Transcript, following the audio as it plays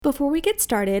before we get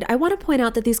started, I want to point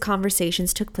out that these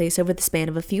conversations took place over the span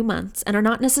of a few months and are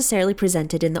not necessarily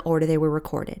presented in the order they were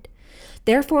recorded.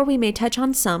 Therefore, we may touch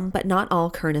on some, but not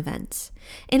all, current events.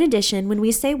 In addition, when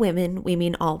we say women, we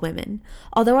mean all women.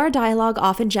 Although our dialogue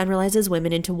often generalizes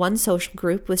women into one social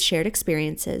group with shared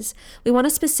experiences, we want to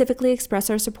specifically express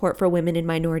our support for women in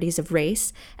minorities of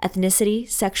race, ethnicity,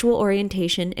 sexual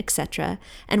orientation, etc.,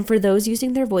 and for those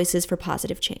using their voices for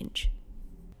positive change.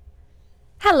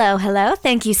 Hello.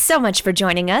 Thank you so much for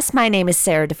joining us. My name is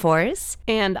Sarah DeForest.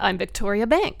 And I'm Victoria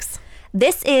Banks.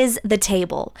 This is The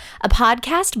Table, a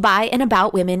podcast by and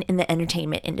about women in the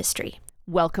entertainment industry.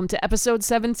 Welcome to episode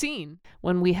 17,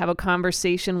 when we have a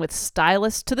conversation with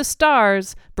stylist to the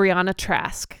stars, Brianna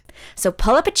Trask. So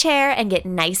pull up a chair and get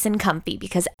nice and comfy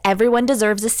because everyone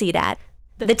deserves a seat at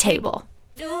The Table.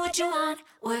 Do what you want,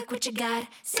 work what you got,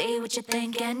 say what you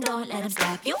think, and don't let them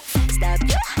stop you. Stop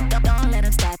you, don't let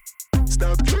them stop.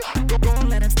 Stop you, don't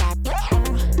let them stop you.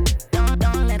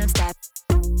 Don't let them stop.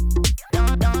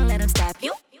 Don't let them stop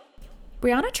you.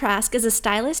 Brianna Trask is a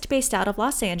stylist based out of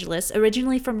Los Angeles,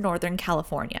 originally from Northern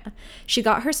California. She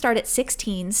got her start at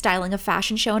 16, styling a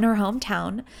fashion show in her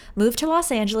hometown, moved to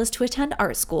Los Angeles to attend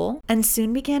art school, and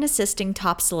soon began assisting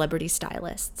top celebrity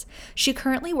stylists. She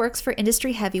currently works for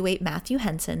industry heavyweight Matthew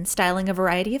Henson, styling a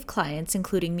variety of clients,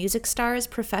 including music stars,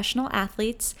 professional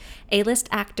athletes, A-list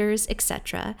actors,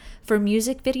 etc., for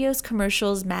music videos,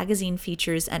 commercials, magazine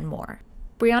features, and more.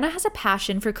 Brianna has a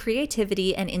passion for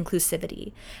creativity and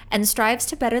inclusivity, and strives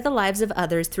to better the lives of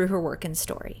others through her work and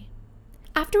story.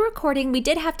 After recording, we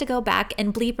did have to go back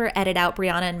and bleep or edit out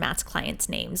Brianna and Matt's clients'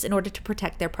 names in order to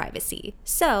protect their privacy.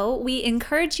 So we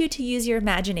encourage you to use your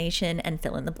imagination and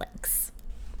fill in the blanks.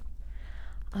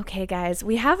 Okay, guys,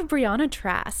 we have Brianna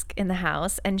Trask in the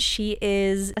house, and she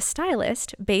is a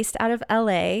stylist based out of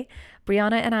LA.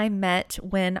 Brianna and I met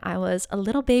when I was a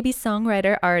little baby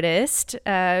songwriter artist,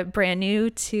 brand new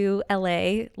to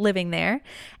LA, living there,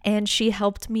 and she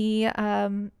helped me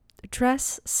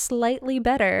dress slightly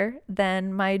better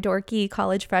than my dorky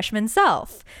college freshman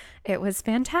self. It was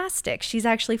fantastic. She's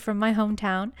actually from my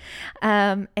hometown,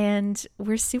 and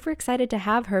we're super excited to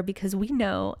have her because we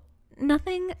know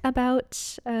nothing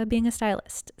about being a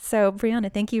stylist. So,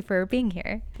 Brianna, thank you for being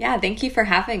here. Yeah, thank you for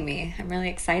having me. I'm really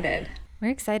excited. We're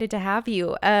excited to have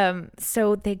you.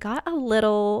 So they got a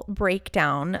little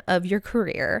breakdown of your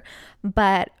career,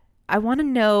 but I want to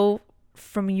know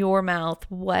from your mouth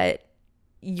what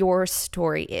your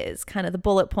story is, kind of the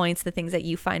bullet points, the things that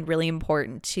you find really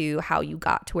important to how you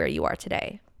got to where you are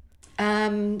today.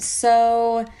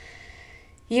 So,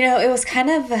 it was kind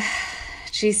of,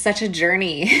 such a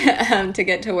journey to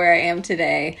get to where I am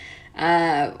today.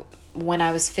 When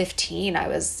I was 15, I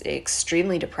was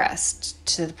extremely depressed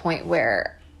to the point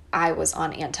where I was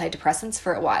on antidepressants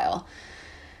for a while.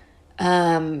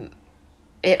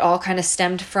 It all kind of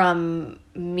stemmed from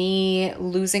me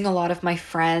losing a lot of my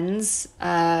friends.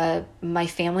 My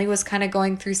family was kind of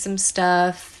going through some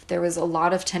stuff. There was a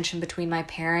lot of tension between my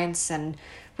parents and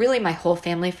really my whole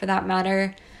family for that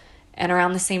matter. And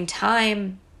around the same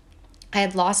time, I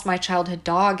had lost my childhood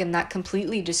dog, and that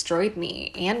completely destroyed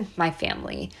me and my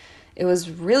family. It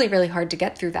was really, really hard to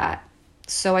get through that.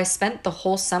 So I spent the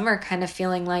whole summer kind of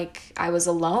feeling like I was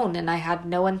alone and I had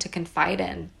no one to confide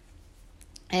in.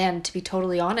 And to be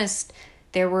totally honest,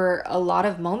 there were a lot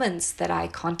of moments that I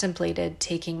contemplated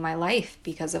taking my life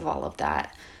because of all of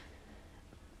that.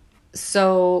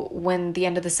 So when the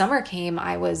end of the summer came,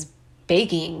 I was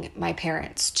begging my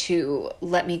parents to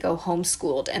let me go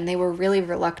homeschooled, and they were really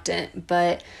reluctant.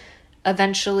 But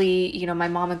eventually, my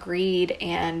mom agreed,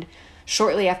 and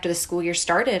shortly after the school year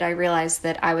started, I realized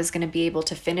that I was going to be able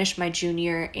to finish my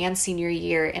junior and senior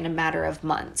year in a matter of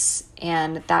months.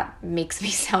 And that makes me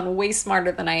sound way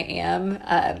smarter than I am.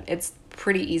 It's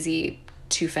pretty easy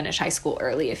to finish high school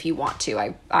early if you want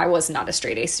to. I was not a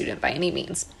straight A student by any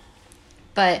means.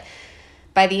 But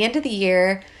by the end of the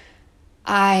year,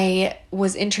 I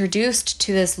was introduced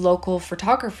to this local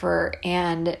photographer,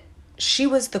 and she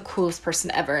was the coolest person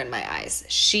ever in my eyes.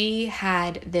 She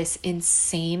had this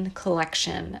insane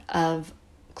collection of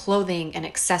clothing and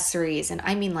accessories, and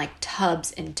I mean like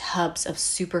tubs and tubs of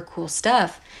super cool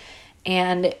stuff.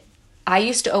 And I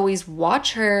used to always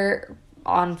watch her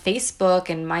on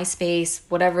Facebook and MySpace,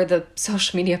 whatever the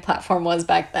social media platform was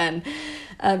back then,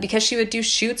 because she would do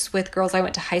shoots with girls I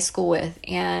went to high school with.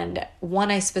 And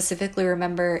one I specifically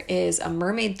remember is a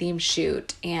mermaid themed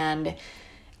shoot, and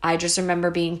I just remember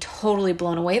being totally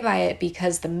blown away by it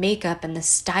because the makeup and the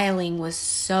styling was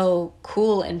so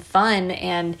cool and fun.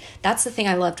 And that's the thing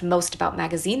I loved most about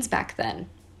magazines back then.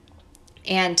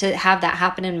 And to have that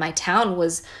happen in my town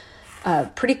was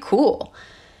pretty cool.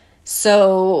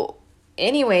 So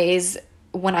anyways,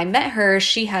 when I met her,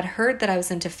 she had heard that I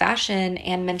was into fashion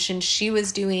and mentioned she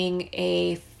was doing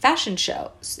a fashion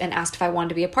show and asked if I wanted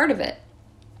to be a part of it.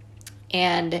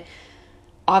 And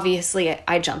obviously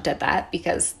I jumped at that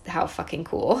because how fucking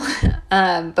cool.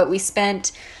 But we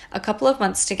spent a couple of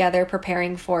months together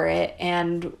preparing for it.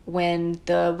 And when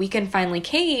the weekend finally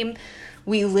came,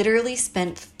 we literally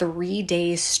spent 3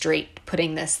 days straight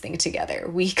putting this thing together.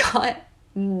 We got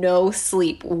no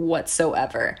sleep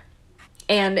whatsoever.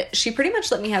 And she pretty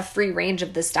much let me have free range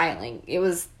of the styling. It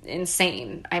was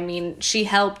insane. I mean, she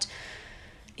helped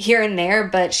here and there,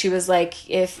 but she was like,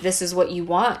 if this is what you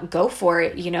want, go for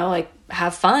it, you know, like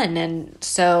have fun. And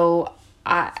so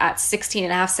at 16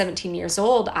 and a half, 17 years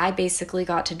old, I basically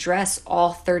got to dress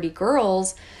all 30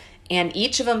 girls, and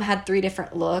each of them had 3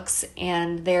 different looks,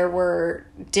 and there were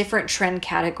different trend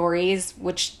categories,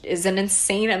 which is an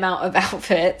insane amount of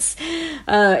outfits.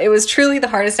 It was truly the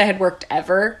hardest I had worked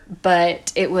ever,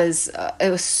 but it was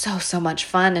so much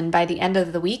fun. And by the end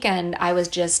of the weekend, I was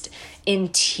just in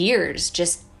tears,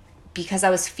 just because I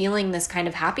was feeling this kind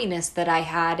of happiness that I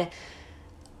had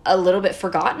a little bit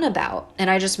forgotten about. And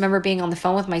I just remember being on the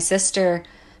phone with my sister,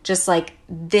 just like,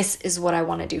 this is what I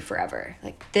want to do forever.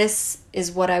 Like, this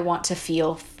is what I want to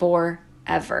feel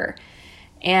forever.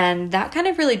 And that kind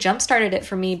of really jump-started it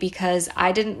for me because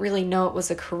I didn't really know it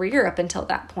was a career up until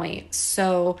that point.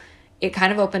 So it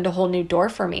kind of opened a whole new door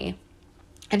for me.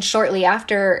 And shortly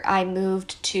after, I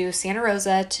moved to Santa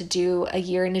Rosa to do a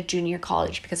year in a junior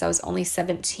college because I was only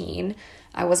 17.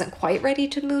 I wasn't quite ready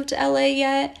to move to LA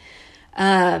yet.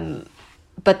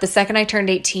 But the second I turned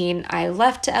 18, I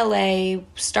left to LA,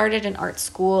 started an art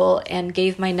school, and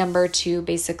gave my number to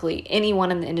basically anyone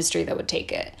in the industry that would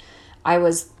take it. I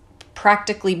was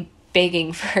practically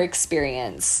begging for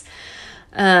experience.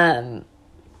 But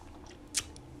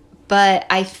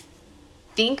I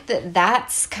think that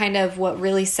that's kind of what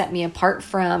really set me apart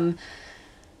from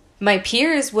my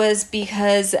peers, was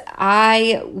because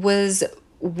I was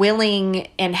willing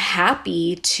and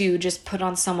happy to just put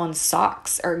on someone's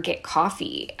socks or get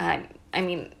coffee. I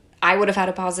mean, I would have had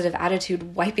a positive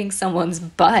attitude wiping someone's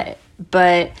butt,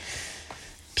 but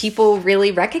people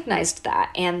really recognized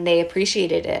that and they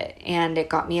appreciated it, and it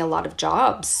got me a lot of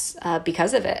jobs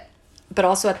because of it. But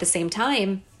also at the same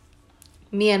time,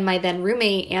 me and my then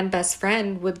roommate and best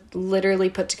friend would literally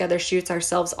put together shoots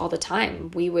ourselves all the time.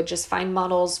 We would just find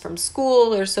models from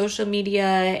school or social media,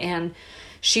 and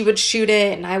she would shoot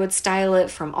it and I would style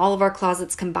it from all of our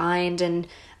closets combined. And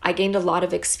I gained a lot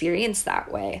of experience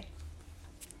that way.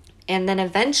 And then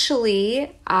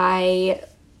eventually I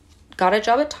got a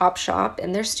job at Topshop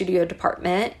in their studio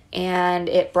department, and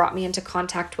it brought me into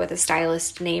contact with a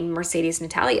stylist named Mercedes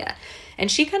Natalia.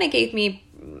 And she kind of gave me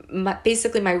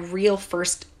basically my real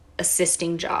first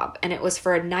assisting job. And it was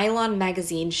for a Nylon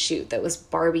magazine shoot that was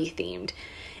Barbie themed.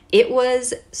 It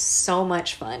was so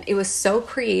much fun. It was so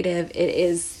creative. It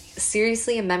is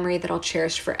seriously a memory that I'll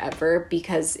cherish forever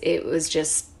because it was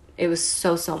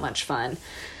so much fun.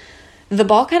 The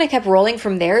ball kind of kept rolling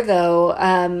from there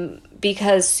though,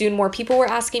 because soon more people were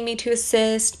asking me to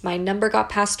assist. My number got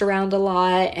passed around a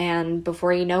lot, and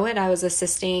before you know it, I was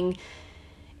assisting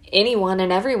anyone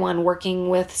and everyone, working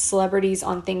with celebrities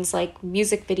on things like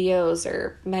music videos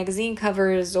or magazine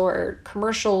covers or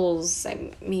commercials.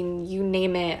 I mean, you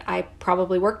name it, I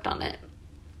probably worked on it.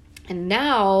 And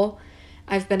now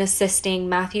I've been assisting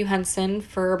Matthew Henson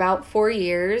for about 4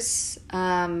 years.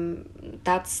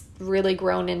 That's really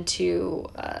grown into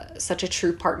such a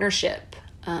true partnership.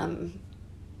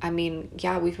 I mean,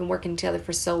 yeah, we've been working together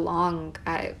for so long.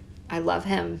 I love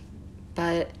him,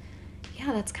 but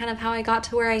yeah, that's kind of how I got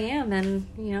to where I am, and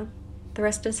you know, the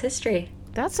rest is history.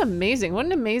 That's amazing. What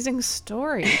an amazing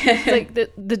story. Like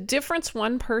the difference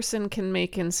one person can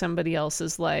make in somebody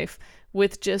else's life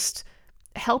with just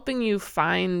helping you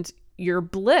find your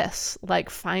bliss,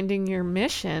 like finding your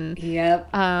mission.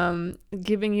 Yep.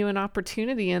 Giving you an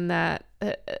opportunity in that,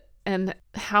 and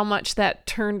how much that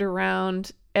turned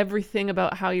around everything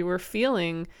about how you were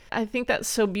feeling. I think that's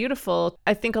so beautiful.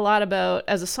 I think a lot about,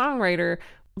 as a songwriter,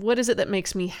 what is it that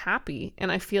makes me happy? And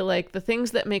I feel like the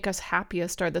things that make us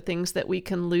happiest are the things that we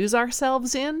can lose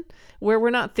ourselves in, where we're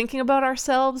not thinking about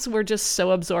ourselves. We're just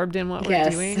so absorbed in what we're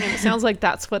doing. And it sounds like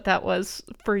that's what that was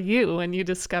for you when you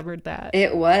discovered that.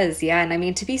 It was, yeah. And I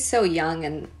mean, to be so young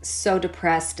and so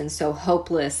depressed and so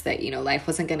hopeless that, you know, life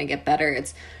wasn't going to get better,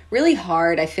 it's really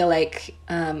hard. I feel like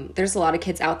there's a lot of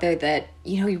kids out there that,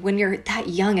 you know, when you're that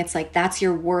young, it's like that's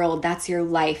your world, that's your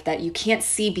life, that you can't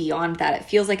see beyond that. It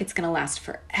feels like it's going to last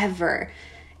forever.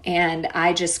 And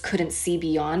I just couldn't see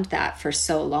beyond that for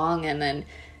so long. And then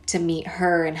to meet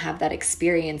her and have that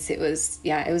experience, it was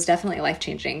definitely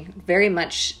life-changing. Very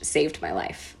much saved my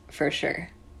life, for sure.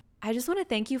 I just want to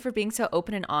thank you for being so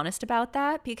open and honest about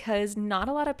that, because not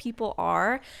a lot of people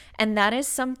are. And that is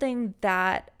something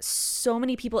that so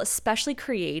many people, especially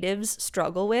creatives,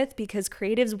 struggle with, because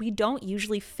creatives, we don't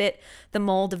usually fit the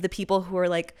mold of the people who are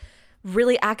like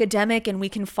really academic and we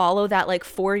can follow that like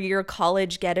 4-year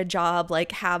college, get a job,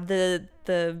 like have the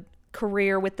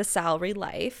career with the salary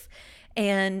life.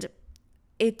 And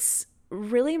it's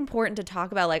really important to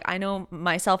talk about. Like, I know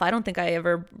myself, I don't think I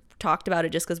ever talked about it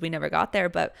just because we never got there,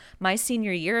 but my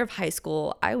senior year of high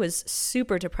school, I was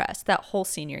super depressed that whole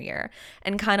senior year.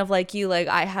 And kind of like you, like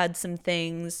I had some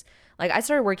things, like I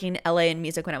started working in LA in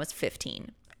music when I was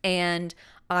 15, and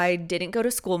I didn't go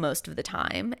to school most of the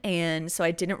time. And so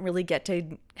I didn't really get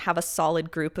to have a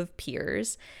solid group of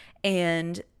peers.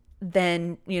 And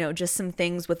then, you know, just some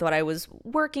things with what I was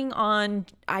working on,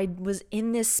 I was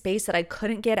in this space that I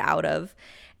couldn't get out of.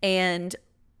 And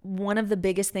one of the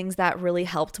biggest things that really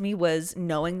helped me was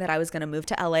knowing that I was going to move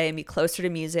to LA and be closer to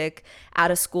music at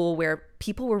a school where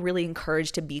people were really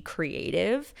encouraged to be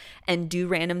creative and do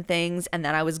random things, and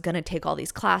that I was going to take all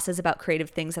these classes about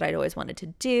creative things that I'd always wanted to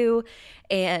do.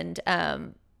 And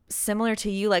similar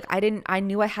to you, like I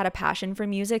knew I had a passion for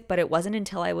music, but it wasn't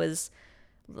until I was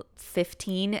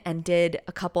 15 and did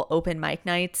a couple open mic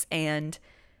nights, and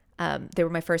they were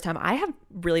my first time. I have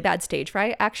really bad stage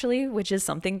fright, actually, which is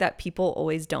something that people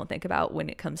always don't think about when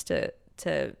it comes to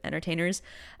entertainers.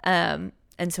 And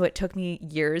so it took me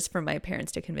years for my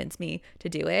parents to convince me to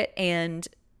do it. And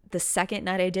the second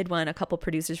night I did one, a couple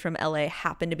producers from LA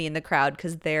happened to be in the crowd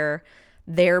because their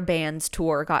band's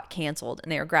tour got canceled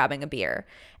and they were grabbing a beer.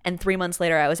 And 3 months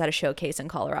later, I was at a showcase in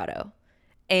Colorado.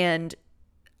 And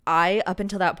I, up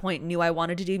until that point, knew I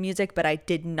wanted to do music, but I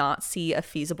did not see a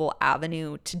feasible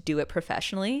avenue to do it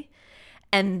professionally.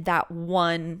 And that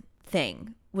one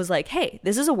thing was like, hey,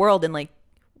 this is a world, and like,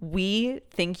 we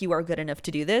think you are good enough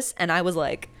to do this. And I was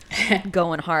like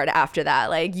going hard after that.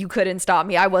 Like, you couldn't stop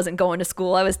me. I wasn't going to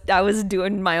school. I was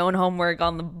doing my own homework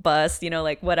on the bus, you know,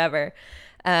 like whatever.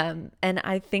 And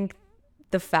I think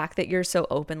the fact that you're so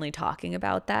openly talking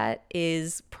about that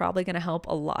is probably going to help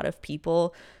a lot of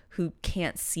people who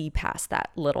can't see past that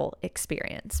little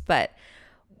experience. But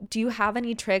do you have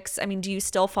any tricks? I mean, do you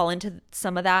still fall into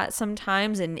some of that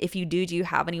sometimes? And if you do you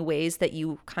have any ways that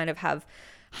you kind of have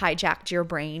hijacked your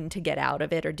brain to get out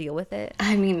of it or deal with it?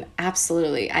 I mean,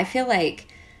 absolutely. I feel like,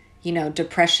 you know,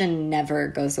 depression never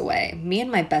goes away. Me and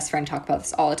my best friend talk about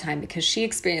this all the time because she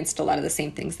experienced a lot of the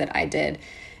same things that I did.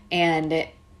 And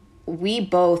we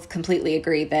both completely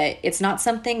agree that it's not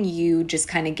something you just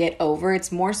kind of get over.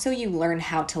 It's more so you learn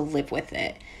how to live with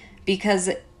it, because,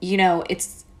 you know,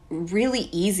 it's really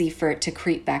easy for it to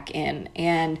creep back in.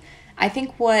 And I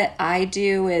think what I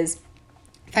do is,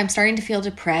 if I'm starting to feel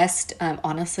depressed,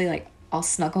 honestly, like, I'll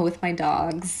snuggle with my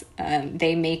dogs.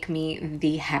 They make me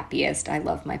the happiest. I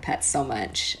love my pets so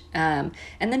much. And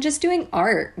then just doing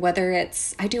art, whether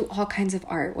it's, I do all kinds of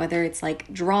art, whether it's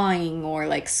like drawing or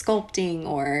like sculpting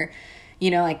or,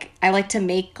 you know, like I like to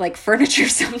make like furniture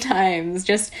sometimes,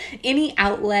 just any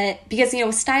outlet, because, you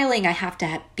know, styling, I have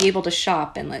to be able to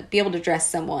shop and like be able to dress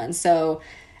someone. So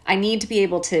I need to be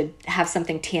able to have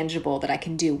something tangible that I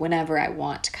can do whenever I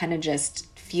want to kind of just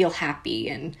feel happy,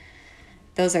 and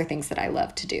those are things that I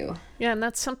love to do. Yeah, and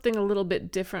that's something a little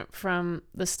bit different from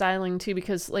the styling too,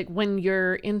 because like when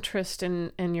your interest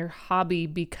and your hobby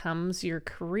becomes your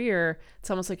career, it's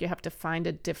almost like you have to find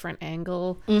a different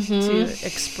angle to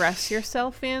express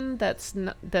yourself in. That's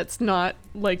not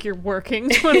like you're working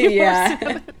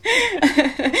 24/7.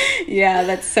 Yeah,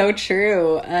 that's so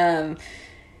true.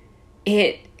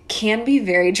 It can be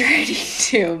very draining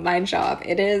too, my job.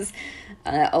 It is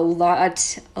a lot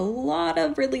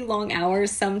of really long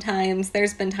hours sometimes.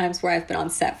 There's been times where I've been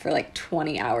on set for like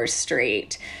 20 hours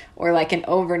straight, or like an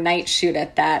overnight shoot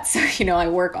at that. So, you know, I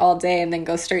work all day and then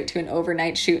go straight to an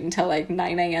overnight shoot until like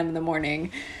 9 a.m. in the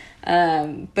morning.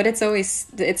 But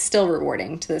it's still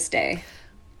rewarding to this day.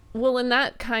 Well, and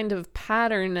that kind of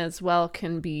pattern as well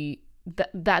can be,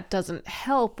 that doesn't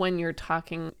help when you're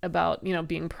talking about, you know,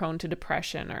 being prone to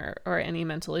depression or any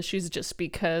mental issues, just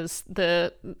because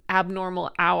the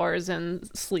abnormal hours and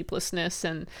sleeplessness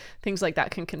and things like that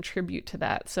can contribute to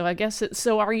that. So I guess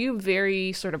so are you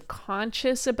very sort of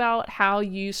conscious about how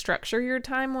you structure your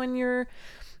time when you're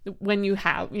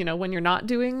not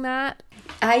doing that?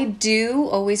 I do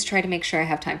always try to make sure I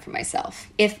have time for myself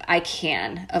if I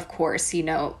can. Of course, you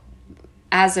know,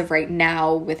 as of right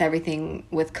now, with everything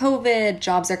with COVID,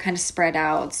 jobs are kind of spread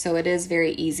out. So it is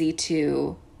very easy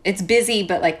it's busy,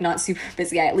 but like not super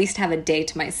busy. I at least have a day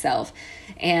to myself.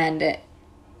 And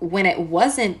when it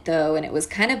wasn't though, and it was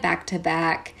kind of back to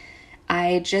back,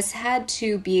 I just had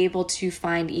to be able to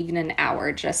find even an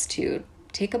hour just to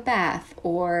take a bath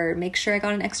or make sure I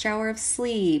got an extra hour of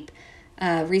sleep.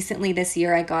 Recently this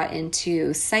year, I got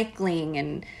into cycling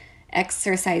and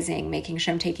exercising, making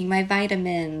sure I'm taking my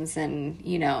vitamins and,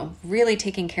 you know, really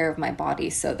taking care of my body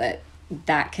so that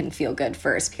that can feel good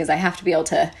first, because I have to be able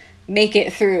to make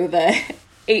it through the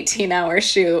 18-hour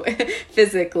shoot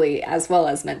physically as well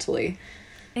as mentally.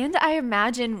 And I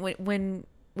imagine when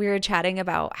we were chatting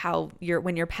about how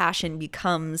when your passion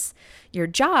becomes your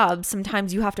job,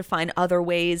 sometimes you have to find other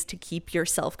ways to keep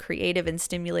yourself creative and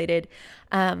stimulated.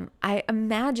 I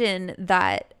imagine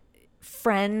that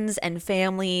friends and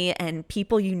family and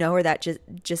people you know or that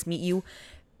just meet you,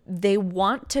 they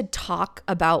want to talk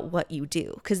about what you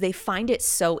do because they find it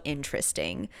so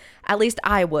interesting. At least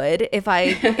I would if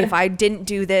I didn't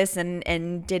do this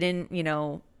and didn't, you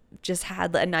know, just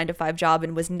had a 9-to-5 job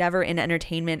and was never in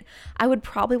entertainment. I would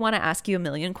probably want to ask you a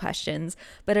million questions,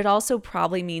 but it also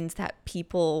probably means that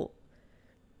people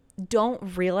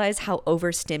don't realize how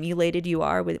overstimulated you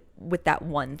are with that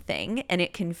one thing, and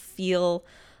it can feel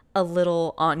a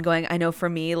little ongoing. I know for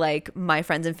me, like my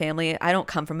friends and family, I don't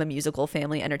come from a musical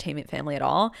family, entertainment family at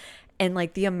all. And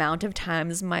like the amount of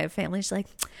times my family's like,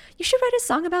 you should write a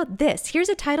song about this. Here's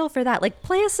a title for that. Like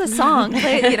play us a song,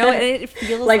 you know, and it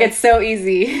feels like it's so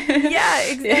easy. Yeah.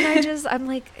 And I'm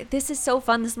like, this is so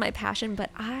fun. This is my passion,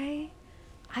 but I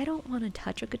don't want to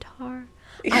touch a guitar.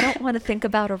 Yeah. I don't want to think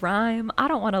about a rhyme. I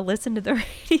don't want to listen to the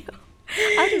radio.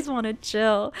 I just want to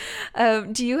chill.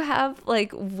 Do you have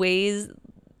like ways,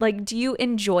 like, do you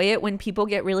enjoy it when people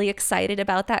get really excited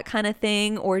about that kind of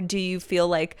thing? Or do you feel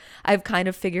like I've kind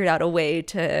of figured out a way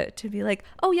to be like,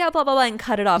 oh yeah, blah, blah, blah, and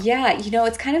cut it off? Yeah, you know,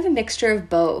 it's kind of a mixture of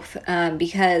both,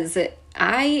 because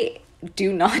I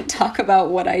do not talk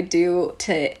about what I do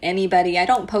to anybody. I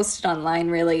don't post it online,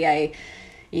 really. I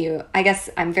guess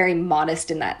I'm very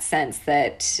modest in that sense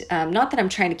that, not that I'm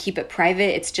trying to keep it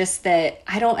private. It's just that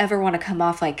I don't ever want to come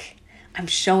off like I'm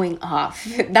showing off.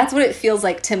 That's what it feels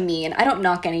like to me. And I don't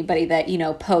knock anybody that, you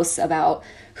know, posts about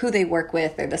who they work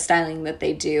with or the styling that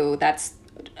they do.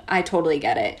 I totally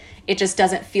get it. It just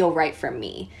doesn't feel right for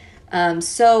me.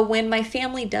 So when my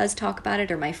family does talk about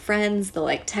it, or my friends, they'll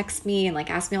like text me and like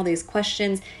ask me all these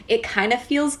questions, it kind of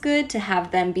feels good to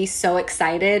have them be so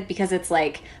excited, because it's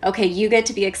like, okay, you get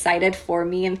to be excited for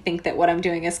me and think that what I'm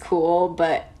doing is cool.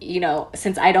 But, you know,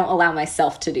 since I don't allow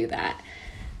myself to do that,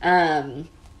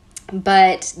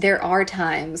 but there are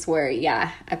times where,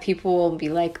 yeah, people will be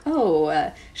like,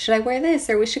 oh, should I wear this?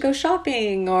 Or we should go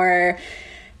shopping, or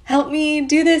help me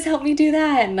do this, help me do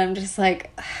that. And I'm just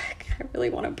like, I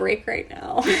really want a break right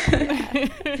now.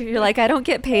 You're like, I don't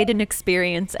get paid in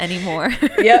experience anymore.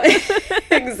 Yep,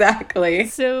 exactly.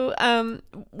 So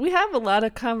we have a lot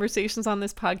of conversations on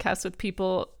this podcast with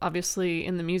people, obviously,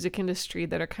 in the music industry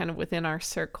that are kind of within our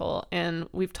circle. And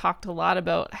we've talked a lot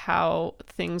about how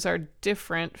things are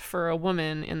different for a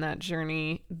woman in that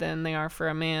journey than they are for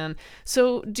a man.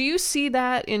 So do you see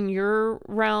that in your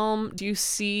realm? Do you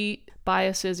see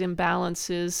biases,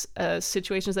 imbalances,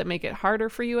 situations that make it harder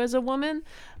for you as a woman?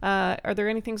 Are there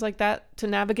any things like that to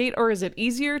navigate, or is it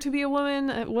easier to be a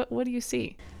woman? What do you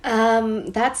see?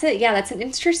 That's it. Yeah, that's an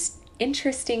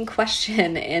interesting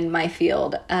question in my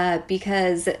field,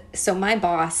 because so my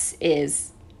boss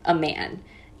is a man.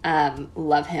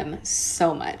 Love him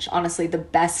so much. Honestly, the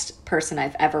best person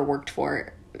I've ever worked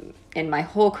for in my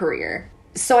whole career.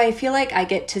 So I feel like I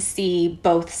get to see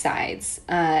both sides.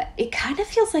 It kind of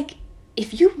feels like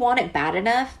if you want it bad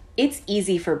enough, it's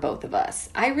easy for both of us.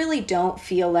 I really don't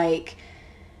feel like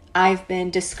I've been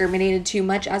discriminated too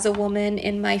much as a woman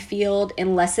in my field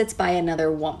unless it's by another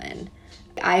woman.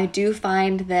 I do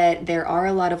find that there are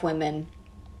a lot of women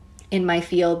in my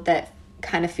field that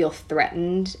kind of feel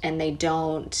threatened, and they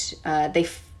don't,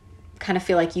 kind of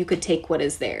feel like you could take what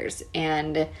is theirs.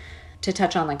 And to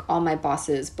touch on like all my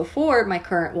bosses before my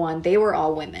current one, they were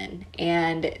all women.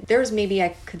 And there's maybe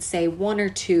I could say one or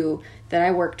two that I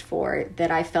worked for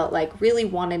that I felt like really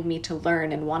wanted me to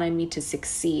learn and wanted me to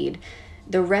succeed.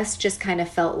 The rest just kind of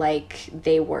felt like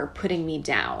they were putting me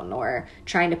down or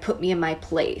trying to put me in my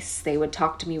place. They would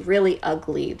talk to me really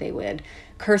ugly. They would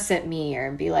curse at me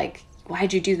or be like,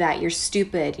 why'd you do that? You're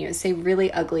stupid. You know, say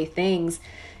really ugly things.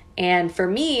 And for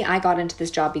me, I got into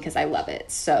this job because I love it.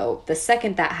 So the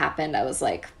second that happened, I was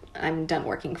like, I'm done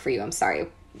working for you. I'm sorry.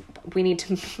 We need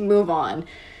to move on.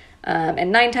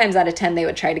 And 9 times out of 10, they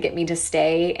would try to get me to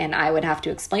stay. And I would have to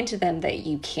explain to them that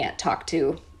you can't talk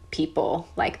to people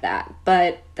like that.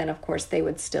 But then, of course, they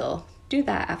would still do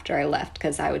that after I left,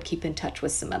 because I would keep in touch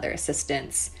with some other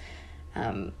assistants.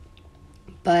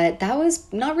 But that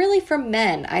was not really from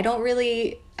men. I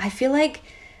feel like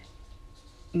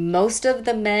most of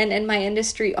the men in my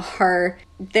industry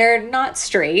they're not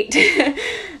straight.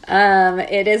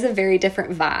 It is a very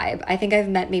different vibe. I think I've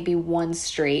met maybe one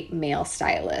straight male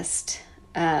stylist.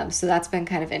 So that's been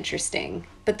kind of interesting.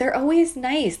 But they're always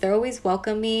nice. They're always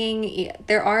welcoming.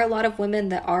 There are a lot of women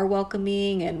that are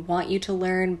welcoming and want you to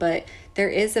learn, but there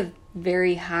is a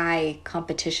very high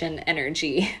competition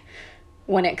energy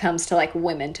when it comes to like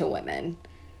women to women.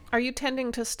 Are you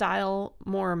tending to style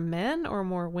more men or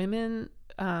more women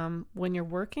when you're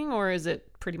working, or is it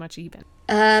pretty much even?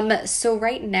 So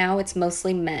right now it's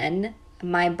mostly men.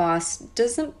 My boss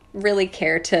doesn't really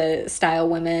care to style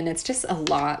women. It's just a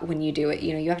lot when you do it.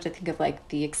 You know, you have to think of like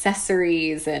the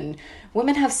accessories, and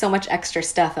women have so much extra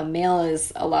stuff. A male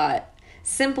is a lot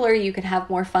simpler. You can have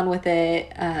more fun with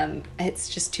it. It's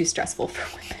just too stressful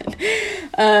for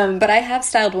women. But I have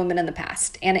styled women in the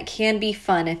past, and it can be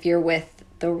fun if you're with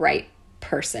the right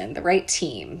person, the right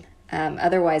team.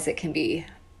 Otherwise it can be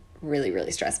really,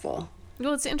 really stressful.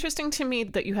 Well, it's interesting to me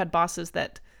that you had bosses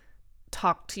that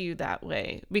talk to you that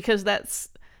way, because that's,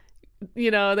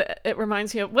 you know, it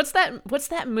reminds me of what's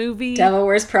that movie, Devil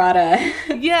Wears Prada.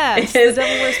 Yes, The Devil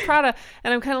Wears Prada.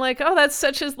 And I'm kind of like, oh, that's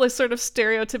such a sort of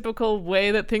stereotypical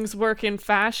way that things work in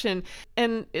fashion.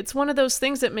 And it's one of those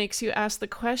things that makes you ask the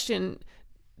question,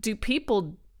 do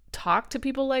people talk to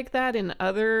people like that in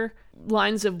other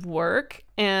lines of work?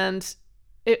 And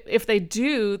if they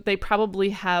do, they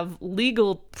probably have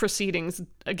legal proceedings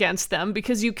against them,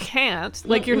 because you can't,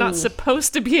 like, you're not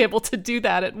supposed to be able to do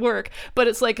that at work. But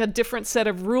it's like a different set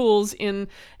of rules in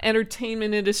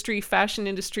entertainment industry, fashion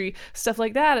industry, stuff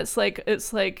like that. It's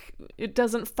like it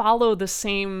doesn't follow the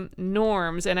same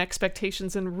norms and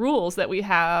expectations and rules that we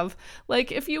have.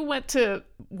 Like, if you went to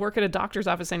work at a doctor's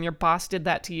office and your boss did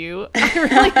that to you, I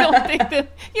really don't think that,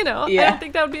 you know, I don't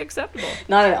think that would be acceptable.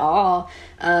 Not at all.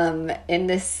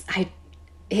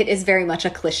 It is very much a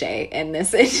cliche in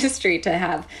this industry to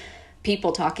have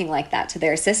people talking like that to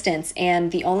their assistants. And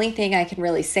the only thing I can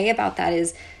really say about that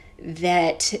is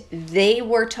that they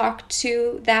were talked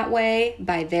to that way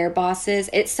by their bosses.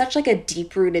 It's such like a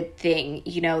deep-rooted thing.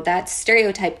 You know, that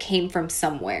stereotype came from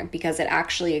somewhere because it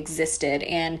actually existed.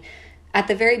 And at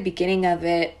the very beginning of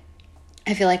it,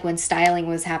 I feel like when styling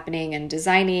was happening and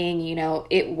designing, you know,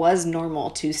 it was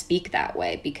normal to speak that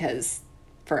way because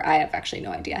I have actually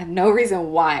no idea. I have no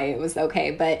reason why it was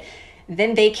okay, but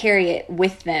then they carry it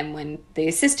with them when the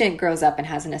assistant grows up and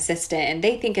has an assistant, and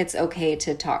they think it's okay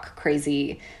to talk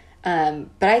crazy. But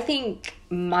I think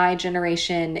my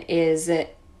generation is,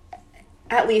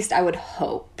 at least I would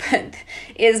hope,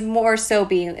 is more so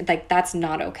being like, that's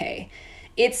not okay.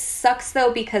 It sucks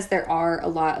though, because there are a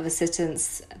lot of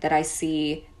assistants that I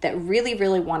see that really,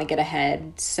 really want to get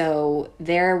ahead. So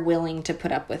they're willing to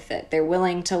put up with it. They're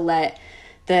willing to let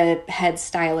the head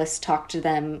stylist talk to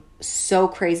them so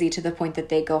crazy to the point that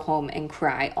they go home and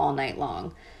cry all night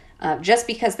long, just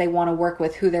because they want to work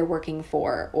with who they're working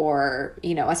for, or,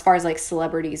 you know, as far as like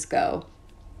celebrities go.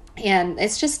 And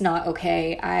it's just not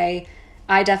okay.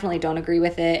 I definitely don't agree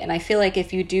with it. And I feel like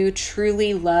if you do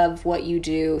truly love what you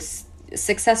do,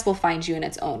 success will find you in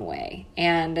its own way.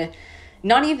 And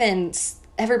not even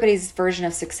everybody's version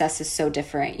of success is so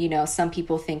different. You know, some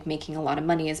people think making a lot of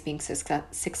money is being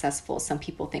successful. Some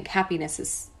people think happiness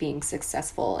is being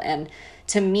successful. And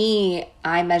to me,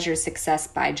 I measure success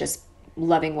by just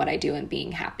loving what I do and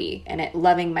being happy, and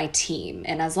loving my team.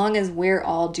 And as long as we're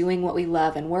all doing what we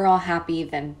love and we're all happy,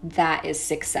 then that is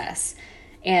success.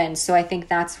 And so I think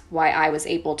that's why I was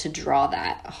able to draw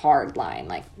that hard line.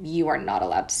 Like, you are not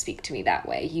allowed to speak to me that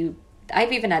way.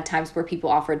 I've even had times where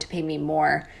people offered to pay me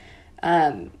more,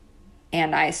 and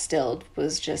I still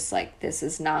was just like, this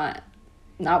is not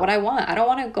what I want. I don't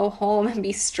want to go home and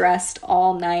be stressed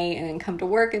all night and then come to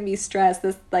work and be stressed.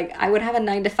 I would have a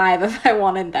 9-to-5 if I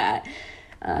wanted that.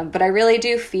 But I really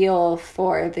do feel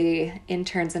for the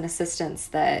interns and assistants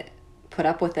that put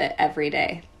up with it every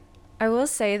day. I will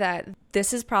say that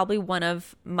this is probably one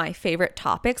of my favorite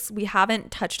topics. We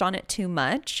haven't touched on it too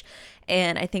much,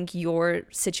 and I think your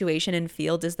situation and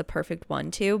field is the perfect one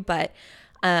too. But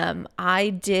I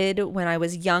did, when I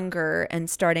was younger and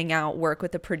starting out, work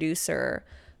with a producer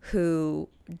who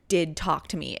did talk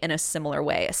to me in a similar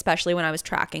way, especially when I was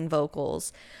tracking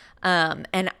vocals.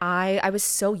 And I was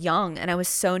so young and I was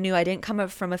so new. I didn't come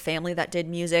up from a family that did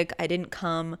music. I didn't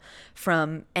come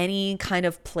from any kind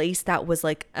of place that was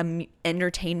like an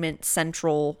entertainment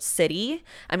central city.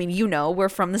 I mean, you know, we're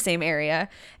from the same area,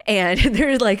 and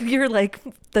they're like, you're like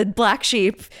the black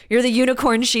sheep, you're the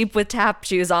unicorn sheep with tap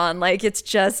shoes on. Like, it's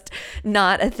just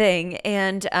not a thing.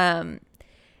 And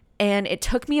And it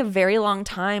took me a very long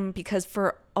time because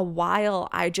for a while,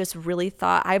 I just really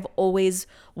thought I've always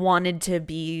wanted to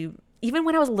be, even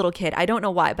when I was a little kid, I don't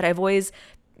know why, but I've always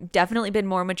definitely been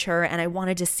more mature, and I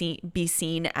wanted to be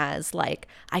seen as like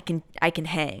I can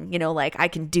hang, like I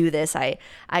can do this, I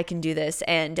can do this.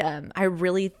 And I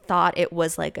really thought it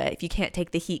was like if you can't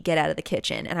take the heat, get out of the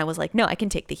kitchen. And I was like, no, I can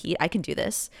take the heat, I can do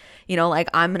this, like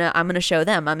I'm gonna show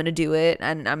them, I'm gonna do it,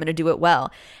 and I'm gonna do it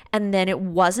well. And then it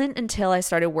wasn't until I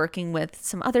started working with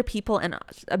some other people, and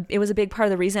it was a big part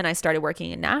of the reason I started working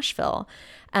in Nashville.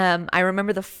 I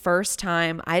remember the first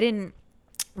time I didn't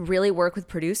really work with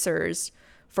producers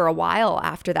for a while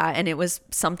after that, and it was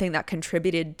something that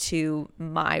contributed to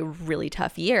my really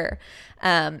tough year.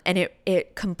 And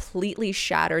it completely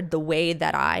shattered the way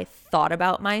that I thought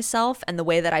about myself and the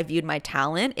way that I viewed my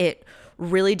talent. It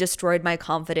really destroyed my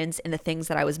confidence in the things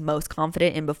that I was most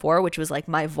confident in before, which was like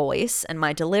my voice and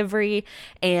my delivery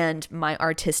and my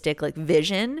artistic like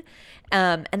vision.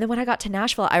 And then when I got to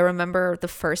Nashville, I remember the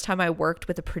first time I worked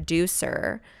with a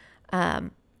producer,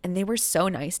 and they were so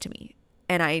nice to me.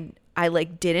 And I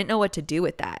like didn't know what to do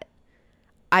with that.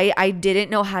 I didn't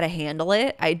know how to handle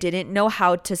it. I didn't know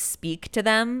how to speak to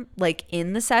them like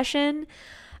in the session.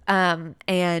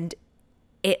 And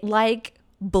it like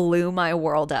blew my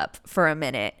world up for a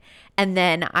minute. And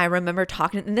then I remember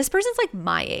talking, and this person's like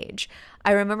my age.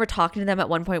 I remember talking to them at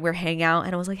one point. We were hanging out,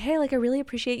 and I was like, hey, like, I really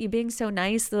appreciate you being so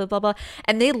nice, blah, blah, blah.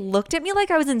 And they looked at me like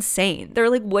I was insane. They're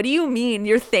like, what do you mean?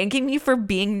 You're thanking me for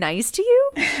being nice to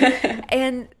you?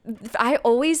 And I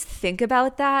always think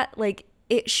about that. Like,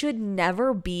 it should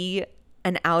never be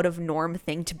an out of norm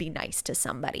thing to be nice to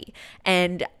somebody.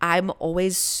 And I'm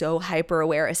always so hyper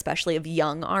aware, especially of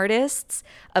young artists,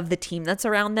 of the team that's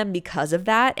around them because of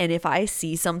that. And if I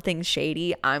see something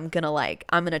shady, I'm going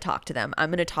to talk to them.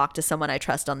 I'm going to talk to someone I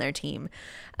trust on their team.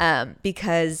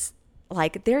 Because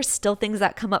like there's still things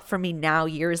that come up for me now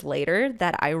years later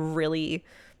that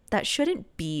that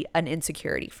shouldn't be an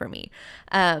insecurity for me.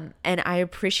 And I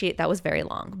appreciate that was very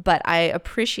long, but I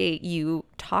appreciate you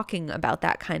talking about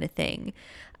that kind of thing.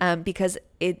 Because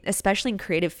especially in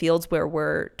creative fields where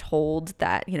we're told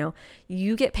that,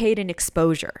 you get paid in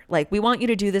exposure. Like we want you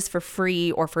to do this for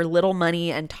free or for little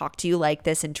money and talk to you like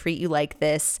this and treat you like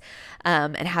this,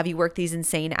 and have you work these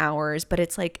insane hours. But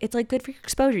it's like good for your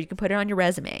exposure. You can put it on your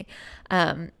resume.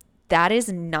 That is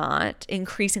not,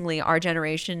 increasingly our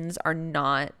generations are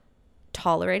not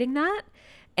tolerating that,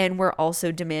 and we're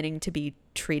also demanding to be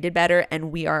treated better, and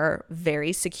we are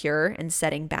very secure in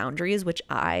setting boundaries, which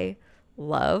I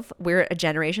love. We're a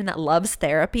generation that loves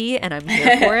therapy, and I'm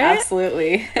here for it.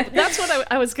 Absolutely. That's what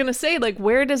I was gonna say. Like,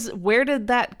 where did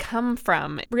that come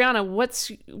from? Brianna,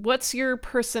 what's your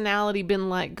personality been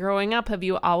like growing up? Have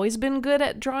you always been good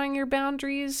at drawing your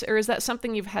boundaries, or is that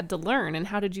something you've had to learn, and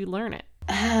how did you learn it?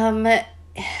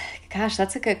 Gosh,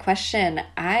 that's a good question.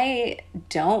 I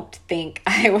don't think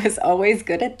I was always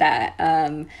good at that.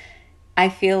 I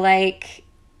feel like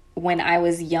when I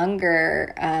was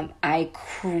younger, I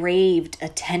craved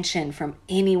attention from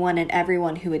anyone and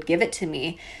everyone who would give it to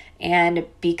me. And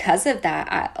because of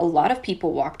that, a lot of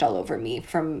people walked all over me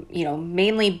from,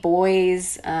 mainly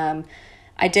boys.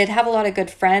 I did have a lot of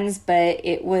good friends, but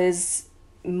it was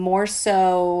more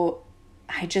so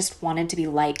I just wanted to be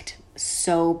liked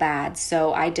so bad.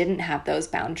 So I didn't have those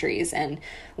boundaries. And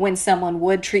when someone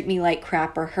would treat me like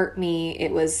crap or hurt me,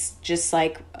 it was just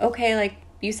like, okay, like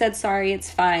you said sorry, it's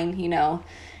fine,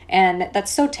 And that's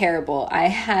so terrible. I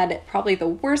had probably the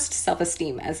worst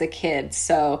self-esteem as a kid.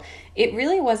 So it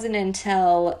really wasn't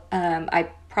until I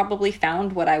probably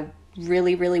found what I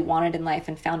really, really wanted in life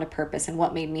and found a purpose and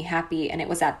what made me happy. And it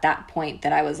was at that point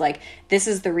that I was like, this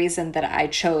is the reason that I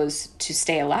chose to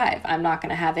stay alive. I'm not going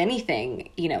to have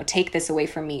anything, take this away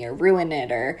from me or ruin it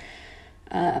or,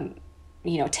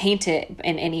 taint it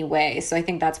in any way. So I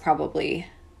think that's probably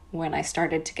when I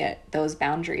started to get those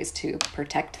boundaries to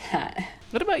protect that.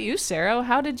 What about you, Sarah?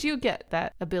 How did you get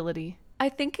that ability? I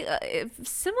think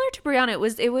similar to Brianna,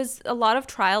 it was a lot of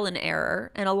trial and error,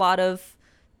 and a lot of,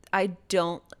 I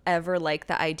don't ever like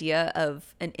the idea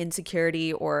of an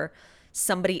insecurity or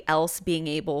somebody else being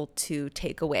able to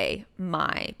take away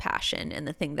my passion and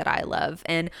the thing that I love.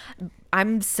 And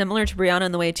I'm similar to Brianna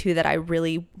in the way too that I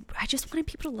just wanted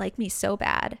people to like me so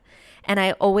bad. And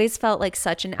I always felt like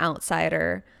such an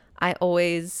outsider. I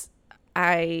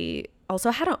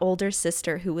also had an older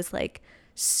sister who was like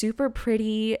super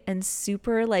pretty and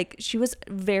super like, she was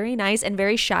very nice and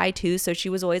very shy too. So she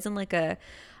was always in like a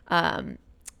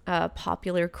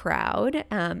popular crowd,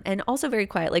 and also very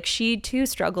quiet. Like she too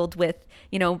struggled with,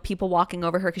 people walking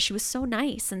over her because she was so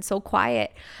nice and so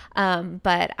quiet.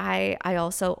 But I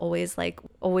also always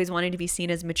wanted to be seen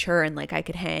as mature and like I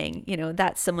could hang,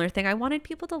 that similar thing. I wanted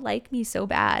people to like me so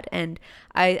bad. And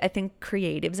I think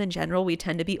creatives in general, we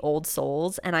tend to be old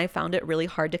souls. And I found it really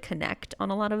hard to connect on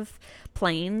a lot of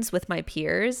planes with my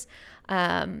peers.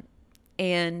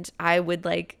 And I would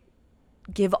like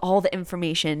give all the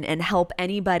information and help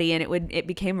anybody, and it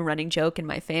became a running joke in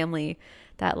my family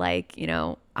that like,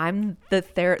 I'm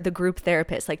the group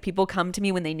therapist. Like people come to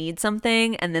me when they need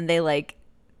something and then they like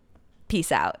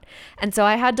peace out. And so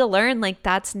I had to learn like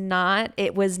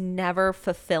it was never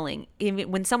fulfilling.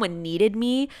 Even when someone needed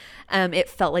me, it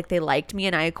felt like they liked me,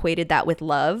 and I equated that with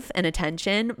love and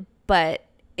attention, but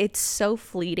it's so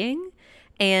fleeting,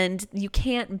 and you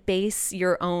can't base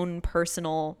your own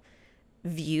personal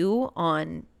view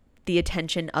on the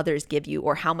attention others give you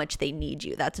or how much they need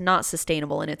you. That's not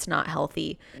sustainable, and it's not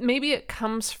healthy. Maybe it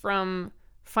comes from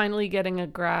finally getting a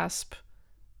grasp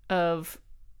of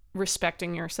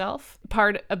respecting yourself.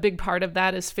 A big part of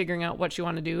that is figuring out what you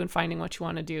want to do and finding what you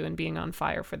want to do and being on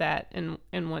fire for that. And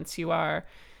once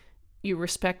you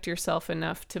respect yourself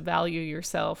enough to value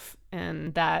yourself,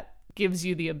 and that gives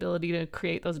you the ability to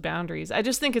create those boundaries. I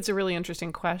just think it's a really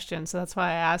interesting question. So that's why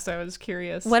I asked. I was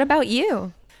curious. What about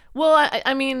you? Well,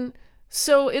 I mean,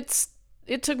 so it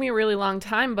took me a really long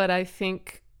time, but I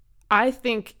think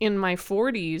in my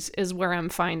 40s is where I'm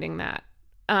finding that.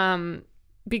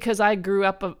 Because I grew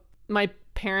up, my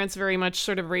parents very much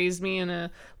sort of raised me in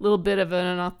a little bit of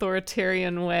an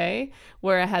authoritarian way,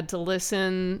 where I had to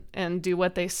listen and do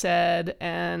what they said,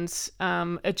 and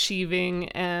achieving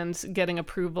and getting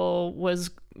approval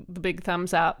was the big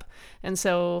thumbs up. And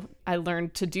so I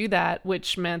learned to do that,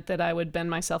 which meant that I would bend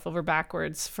myself over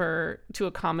backwards to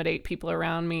accommodate people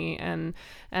around me and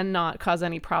not cause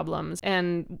any problems,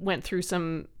 and went through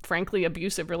some frankly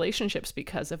abusive relationships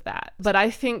because of that. But I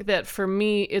think that for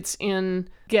me, it's in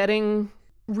getting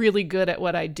really good at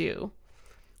what I do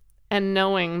and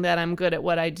knowing that I'm good at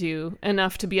what I do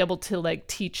enough to be able to like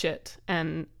teach it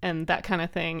and that kind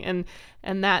of thing.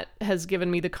 And that has given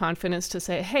me the confidence to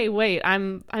say, hey, wait,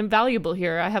 I'm valuable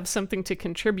here. I have something to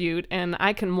contribute, and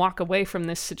I can walk away from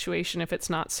this situation if it's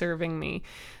not serving me.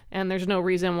 And there's no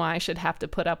reason why I should have to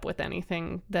put up with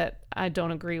anything that I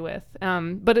don't agree with.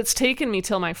 But it's taken me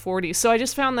till my 40s. So I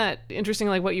just found that interesting,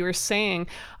 like what you were saying.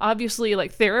 Obviously,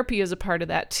 like therapy is a part of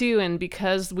that too. And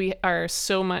because we are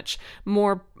so much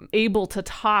more able to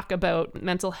talk about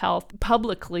mental health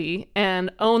publicly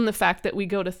and own the fact that we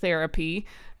go to therapy,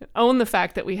 own the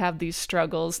fact that we have these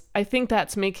struggles, I think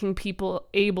that's making people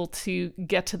able to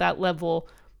get to that level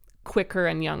quicker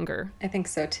and younger. I think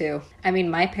so too. I mean,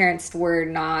 my parents were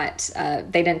not,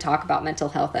 they didn't talk about mental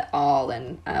health at all.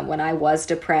 And when I was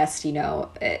depressed,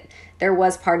 there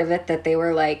was part of it that they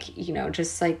were like,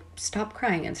 just like, stop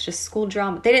crying. It's just school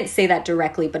drama. They didn't say that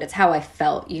directly, but it's how I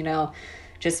felt,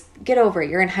 just get over it.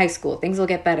 You're in high school. Things will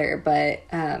get better. But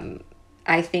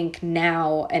I think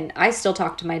now, and I still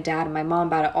talk to my dad and my mom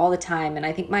about it all the time, and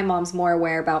I think my mom's more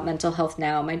aware about mental health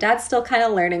now. My dad's still kind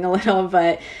of learning a little,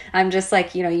 but I'm just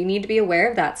like, you need to be aware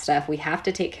of that stuff. We have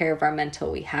to take care of our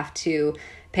mental. We have to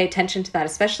pay attention to that,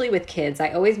 especially with kids.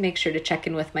 I always make sure to check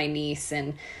in with my niece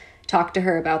and talk to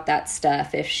her about that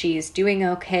stuff. If she's doing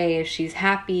okay, if she's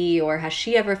happy, or has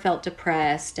she ever felt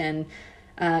depressed, and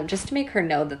just to make her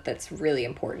know that that's really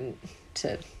important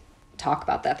to talk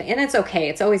about that thing. And it's okay.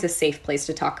 It's always a safe place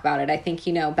to talk about it. I think,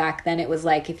 back then it was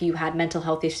like, if you had mental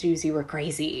health issues, you were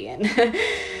crazy. And,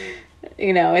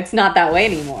 it's not that way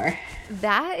anymore.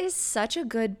 That is such a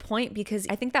good point, because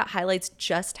I think that highlights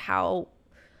just how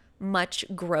much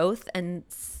growth and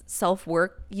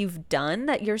self-work you've done,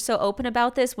 that you're so open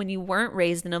about this when you weren't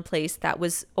raised in a place that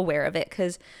was aware of it.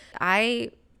 Because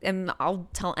I'll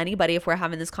tell anybody if we're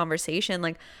having this conversation,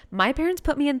 like my parents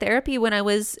put me in therapy when I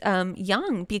was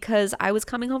young, because I was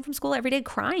coming home from school every day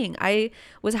crying. I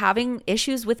was having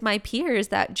issues with my peers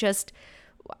that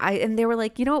and they were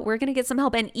like, we're going to get some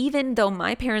help. And even though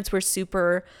my parents were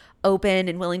super open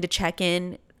and willing to check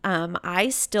in, I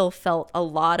still felt a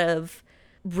lot of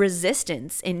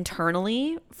resistance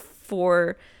internally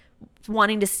for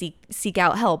wanting to seek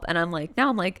out help. And I'm like,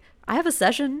 I have a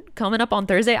session coming up on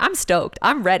Thursday. I'm stoked.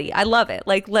 I'm ready. I love it.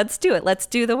 Like, let's do it. Let's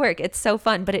do the work. It's so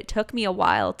fun. But it took me a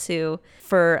while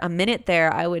for a minute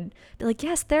there, I would be like,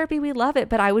 yes, therapy, we love it.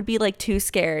 But I would be like too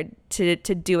scared to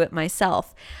do it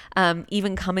myself,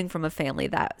 even coming from a family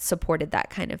that supported that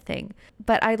kind of thing.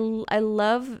 But I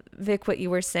love, Vic, what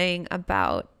you were saying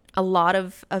about a lot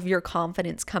of your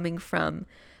confidence coming from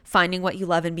finding what you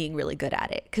love and being really good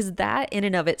at it. Because that in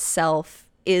and of itself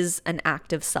is an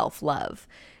act of self-love,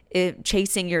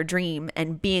 chasing your dream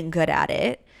and being good at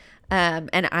it.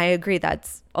 And I agree,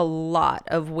 that's a lot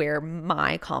of where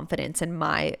my confidence and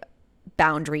my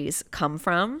boundaries come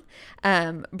from.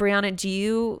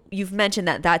 Brianna, you've mentioned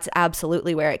that that's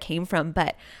absolutely where it came from,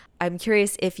 but I'm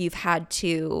curious if you've had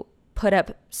to put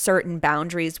up certain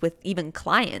boundaries with even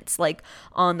clients, like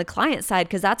on the client side,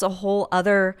 because that's a whole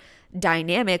other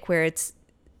dynamic where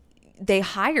they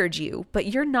hired you, but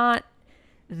you're not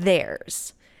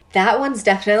theirs. That one's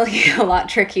definitely a lot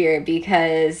trickier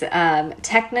because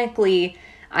technically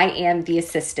I am the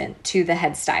assistant to the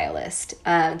head stylist.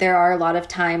 There are a lot of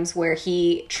times where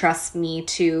he trusts me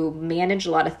to manage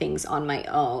a lot of things on my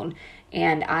own.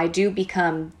 And I do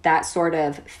become that sort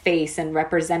of face and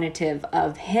representative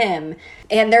of him.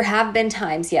 And there have been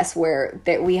times, yes, where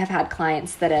that we have had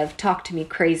clients that have talked to me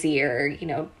crazy or,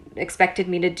 expected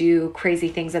me to do crazy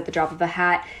things at the drop of a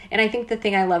hat. And I think the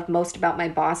thing I love most about my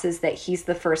boss is that he's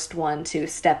the first one to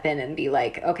step in and be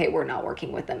like, okay, we're not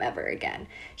working with them ever again.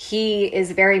 He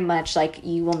is very much like,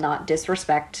 you will not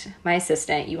disrespect my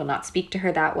assistant. You will not speak to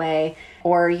her that way.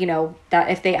 Or, that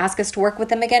if they ask us to work with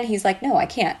them again, he's like, no, I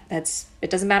can't. It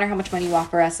doesn't matter how much money you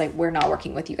offer us. Like, we're not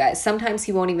working with you guys. Sometimes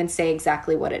he won't even say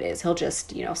exactly what it is. He'll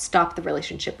just, stop the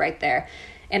relationship right there.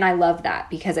 And I love that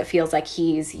because it feels like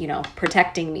he's,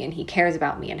 protecting me and he cares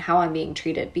about me and how I'm being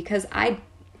treated, because I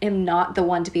am not the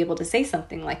one to be able to say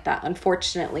something like that.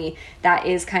 Unfortunately, that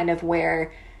is kind of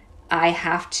where I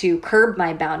have to curb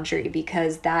my boundary,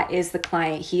 because that is the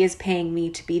client. He is paying me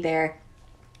to be there.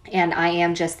 And I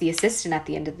am just the assistant at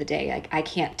the end of the day. I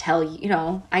can't tell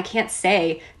you, I can't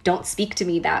say, don't speak to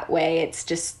me that way. It's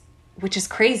just, which is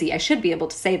crazy. I should be able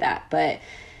to say that, but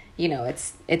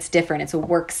it's different. It's a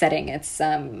work setting. It's,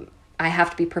 I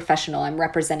have to be professional. I'm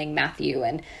representing Matthew.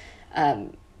 And,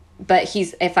 but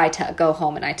if I go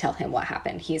home and I tell him what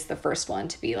happened, he's the first one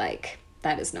to be like,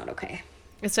 that is not okay.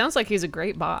 It sounds like he's a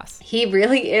great boss. He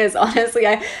really is. Honestly,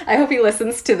 I hope he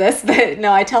listens to this, but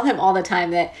no, I tell him all the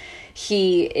time that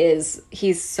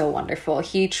he's so wonderful.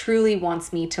 He truly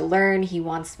wants me to learn. He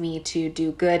wants me to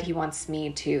do good. He wants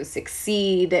me to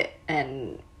succeed,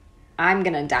 and I'm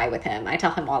going to die with him. I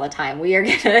tell him all the time, we're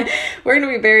going to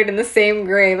be buried in the same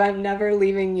grave. I'm never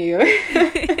leaving you.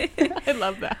 I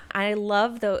love that. I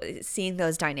love seeing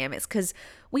those dynamics, because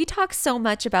we talk so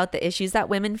much about the issues that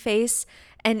women face,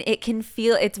 and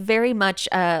it's very much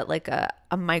like a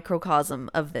microcosm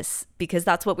of this, because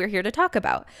that's what we're here to talk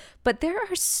about. But there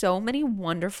are so many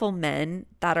wonderful men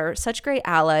that are such great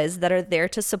allies that are there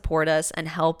to support us and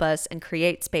help us and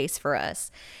create space for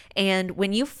us. And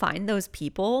when you find those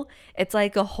people, it's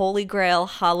like a holy grail,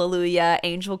 hallelujah,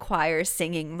 angel choir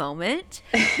singing moment.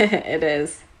 It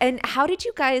is. And how did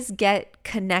you guys get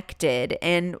connected,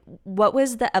 and what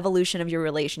was the evolution of your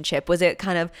relationship? Was it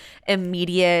kind of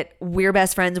immediate, we're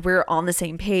best friends, we're on the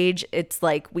same page, it's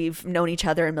like we've known each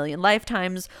other a million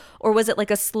lifetimes? Or was it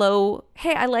like a slow,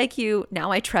 hey, I like you,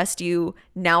 now I trust you,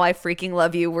 now I freaking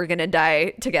love you, we're gonna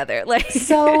die together?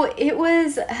 So it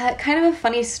was kind of a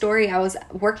funny story. I was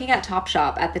working at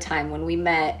Topshop at the time when we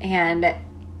met, and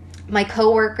my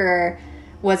coworker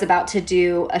was about to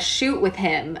do a shoot with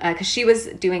him because she was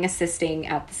doing assisting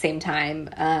at the same time.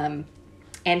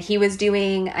 And he was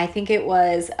doing, I think it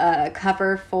was a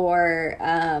cover for,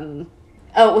 it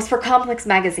was for Complex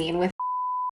Magazine with,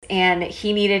 and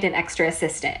he needed an extra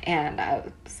assistant. And I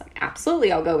was like,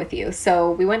 absolutely, I'll go with you.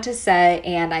 So we went to set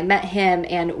and I met him,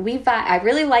 and I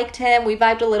really liked him. We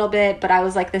vibed a little bit, but I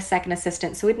was like the second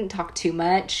assistant, so we didn't talk too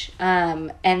much.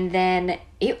 And then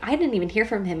I didn't even hear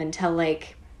from him until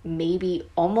like maybe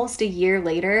almost a year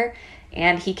later.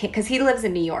 And he came because he lives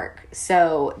in New York,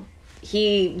 so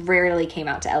he rarely came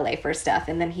out to LA for stuff.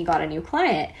 And then he got a new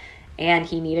client and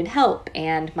he needed help,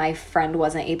 and my friend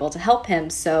wasn't able to help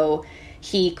him, so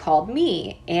he called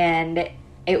me. And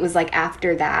it was like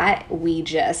after that,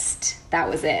 that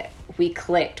was it. We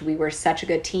clicked. We were such a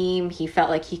good team. He felt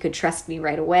like he could trust me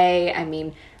right away. I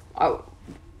mean,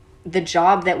 the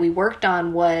job that we worked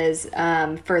on was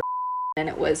and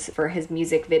it was for his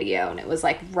music video, and it was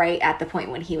like right at the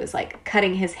point when he was like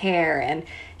cutting his hair, and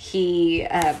he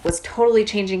was totally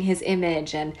changing his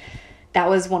image, and that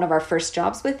was one of our first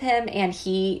jobs with him. And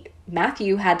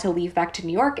Matthew had to leave back to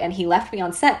New York, and he left me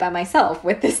on set by myself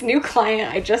with this new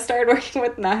client. I just started working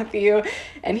with Matthew,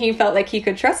 and he felt like he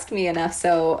could trust me enough.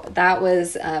 So that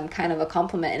was kind of a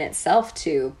compliment in itself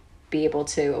to be able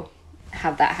to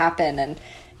have that happen. And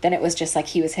then it was just like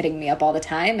he was hitting me up all the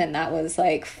time, and that was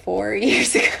like 4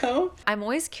 years ago. I'm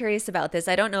always curious about this.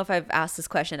 I don't know if I've asked this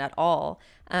question at all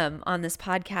on this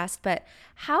podcast, but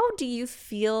how do you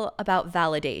feel about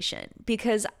validation?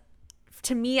 Because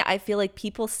To me, I feel like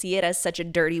people see it as such a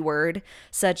dirty word,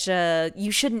 such a,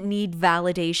 you shouldn't need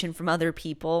validation from other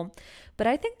people. But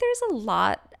I think there's a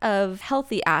lot of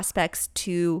healthy aspects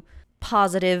to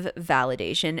positive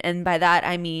validation. And by that,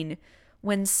 I mean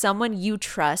when someone you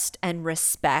trust and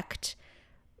respect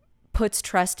puts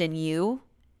trust in you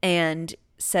and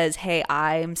says, hey,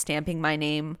 I'm stamping my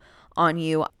name on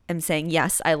you. I'm saying,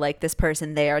 yes, I like this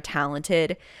person. They are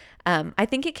talented. I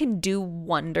think it can do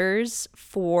wonders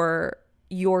for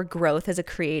your growth as a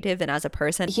creative and as a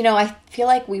person. You know, I feel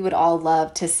like we would all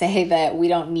love to say that we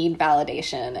don't need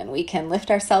validation and we can lift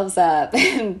ourselves up.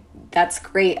 And that's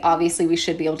great. Obviously, we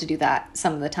should be able to do that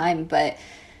some of the time. But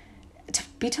to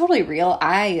be totally real,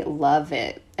 I love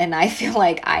it. And I feel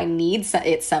like I need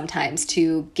it sometimes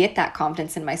to get that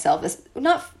confidence in myself.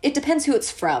 It depends who it's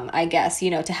from, I guess,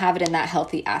 you know, to have it in that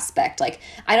healthy aspect. Like,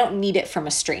 I don't need it from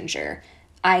a stranger.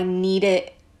 I need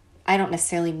it. I don't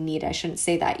necessarily need it. I shouldn't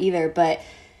say that either, but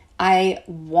I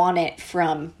want it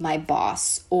from my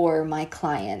boss or my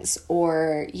clients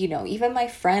or, you know, even my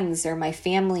friends or my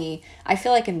family. I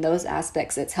feel like in those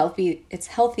aspects, it's healthy. It's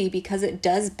healthy because it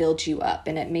does build you up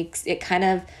and it kind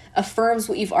of affirms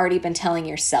what you've already been telling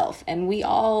yourself. And we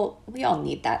all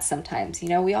need that sometimes. You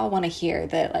know, we all want to hear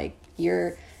that, like,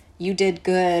 you did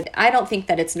good. I don't think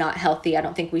that it's not healthy. I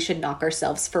don't think we should knock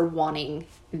ourselves for wanting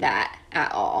that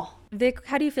at all. Vic,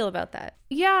 how do you feel about that?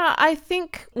 Yeah, I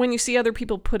think when you see other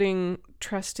people putting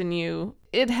trust in you,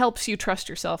 it helps you trust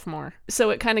yourself more. So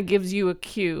it kind of gives you a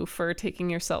cue for taking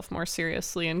yourself more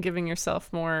seriously and giving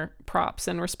yourself more props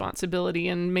and responsibility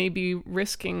and maybe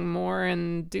risking more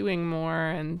and doing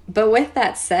more. But with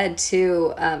that said,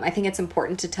 too, I think it's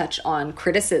important to touch on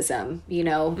criticism. You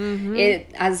know, it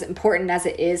as important as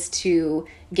it is to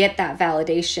get that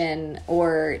validation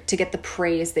or to get the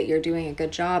praise that you're doing a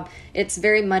good job, it's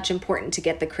very much important to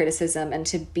get the criticism and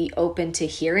to be open to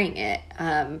hearing it.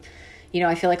 You know,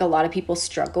 I feel like a lot of people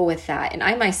struggle with that. And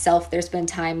I myself, there's been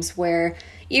times where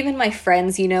even my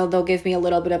friends, you know, they'll give me a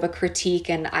little bit of a critique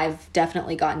and I've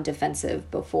definitely gotten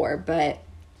defensive before. But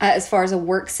as far as a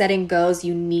work setting goes,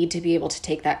 you need to be able to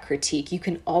take that critique. You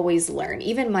can always learn.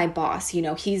 Even my boss, you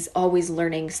know, he's always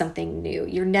learning something new.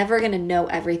 You're never going to know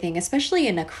everything, especially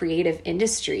in a creative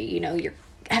industry. You know,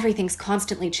 everything's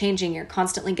constantly changing. You're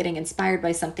constantly getting inspired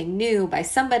by something new, by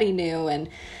somebody new. And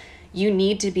you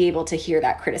need to be able to hear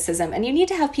that criticism, and you need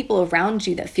to have people around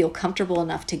you that feel comfortable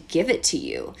enough to give it to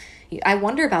you. I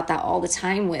wonder about that all the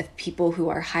time with people who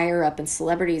are higher up in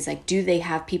celebrities. Like, do they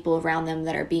have people around them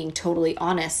that are being totally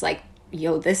honest? Like,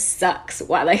 yo, this sucks.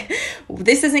 Why? Like,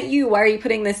 this isn't you. Why are you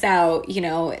putting this out? You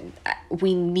know,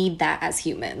 we need that as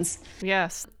humans.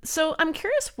 Yes. So I'm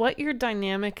curious what your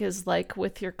dynamic is like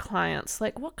with your clients.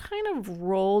 Like, what kind of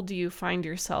role do you find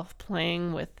yourself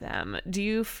playing with them? Do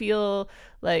you feel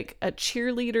like a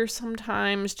cheerleader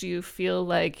sometimes? Do you feel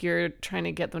like you're trying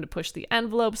to get them to push the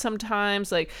envelope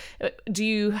sometimes? Like, do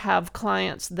you have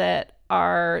clients that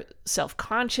are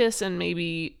self-conscious and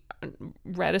maybe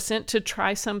reticent to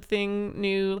try something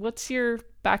new? What's your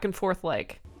back and forth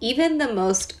like? Even the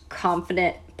most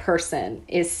confident person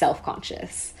is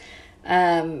self-conscious,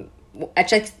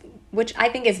 which I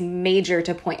think is major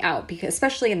to point out, because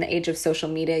especially in the age of social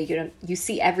media, you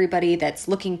see everybody that's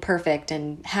looking perfect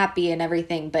and happy and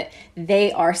everything, but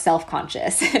they are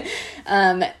self-conscious.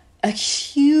 A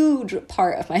huge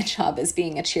part of my job is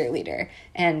being a cheerleader,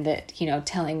 and that, you know,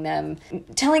 telling them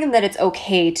that it's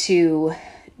okay to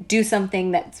do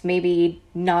something that's maybe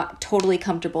not totally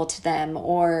comfortable to them,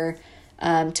 or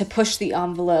to push the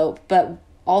envelope. But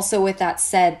also, with that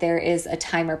said, there is a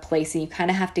time or place, and you kind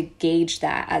of have to gauge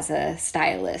that as a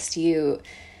stylist. You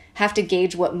have to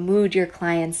gauge what mood your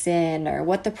client's in or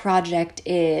what the project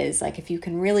is, like if you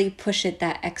can really push it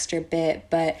that extra bit.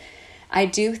 But I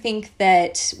do think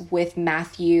that with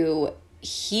Matthew,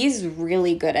 he's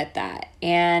really good at that.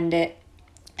 And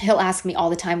he'll ask me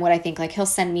all the time what I think. Like, he'll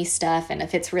send me stuff, and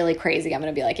if it's really crazy, I'm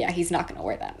going to be like, yeah, he's not going to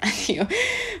wear that, Matthew.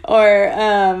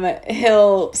 Or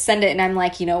he'll send it, and I'm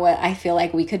like, you know what? I feel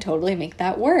like we could totally make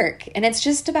that work. And it's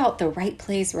just about the right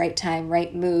place, right time,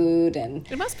 right mood. And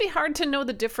it must be hard to know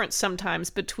the difference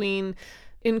sometimes between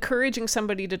encouraging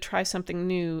somebody to try something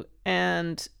new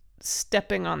and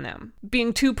stepping on them,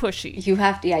 being too pushy.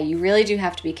 You really do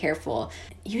have to be careful.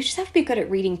 You just have to be good at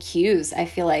reading cues, I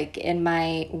feel like, in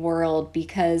my world,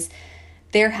 because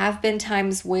there have been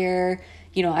times where,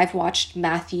 you know, I've watched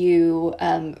Matthew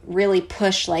really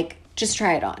push, like, just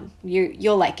try it on.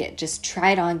 You'll like it. Just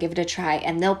try it on, give it a try.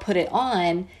 And they'll put it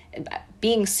on,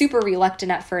 being super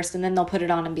reluctant at first, and then they'll put it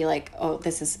on and be like, oh,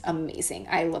 this is amazing.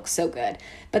 I look so good.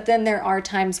 But then there are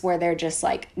times where they're just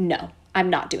like, no, I'm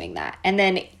not doing that. And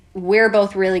then we're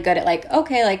both really good at like,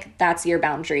 okay, like that's your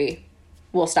boundary.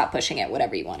 We'll stop pushing it,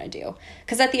 whatever you want to do.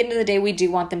 Because at the end of the day, we do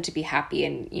want them to be happy,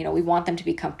 and, you know, we want them to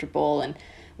be comfortable, and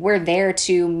we're there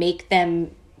to make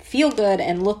them feel good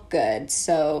and look good.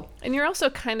 So, and you're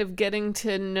also kind of getting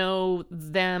to know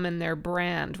them and their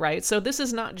brand, right? So this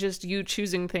is not just you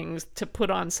choosing things to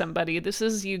put on somebody. This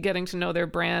is you getting to know their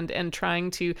brand and trying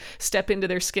to step into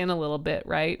their skin a little bit,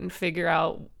 right? And figure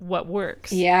out what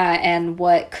works. Yeah, and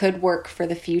what could work for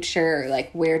the future,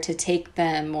 like where to take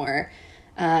them, or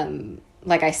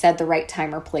like I said, the right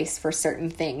time or place for certain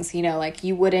things. You know, like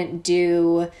you wouldn't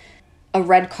do a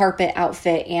red carpet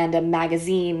outfit and a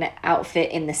magazine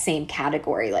outfit in the same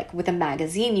category. Like with a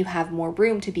magazine, you have more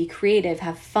room to be creative,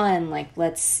 have fun, like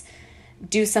let's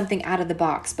do something out of the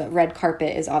box. But red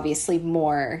carpet is obviously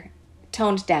more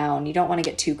toned down. You don't want to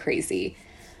get too crazy.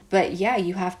 But yeah,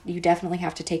 you definitely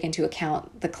have to take into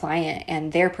account the client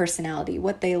and their personality,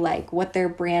 what they like, what their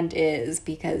brand is,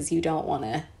 because you don't want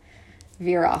to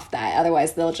veer off that.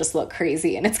 Otherwise they'll just look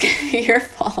crazy and it's gonna be your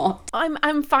fault.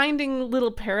 I'm finding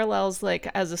little parallels, like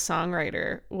as a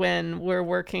songwriter, when we're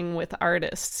working with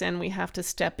artists and we have to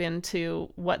step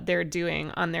into what they're doing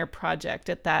on their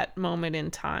project at that moment in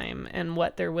time, and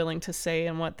what they're willing to say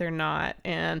and what they're not,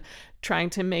 and trying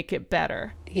to make it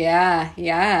better.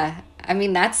 Yeah. I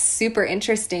mean, that's super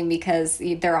interesting because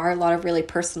there are a lot of really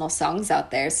personal songs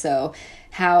out there. So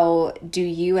how do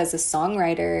you as a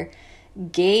songwriter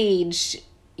gauge,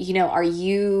 you know, are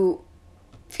you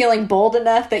feeling bold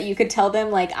enough that you could tell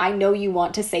them, like, I know you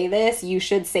want to say this, you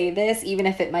should say this, even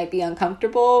if it might be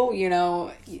uncomfortable? You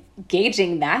know,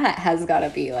 gauging that has got to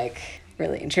be like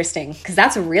really interesting, because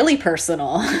that's really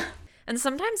personal. And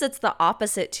sometimes it's the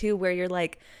opposite too, where you're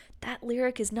like, that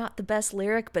lyric is not the best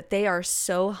lyric, but they are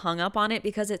so hung up on it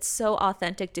because it's so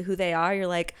authentic to who they are. You're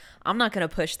like, I'm not going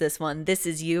to push this one. This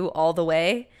is you all the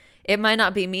way. It might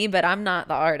not be me, but I'm not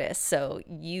the artist. So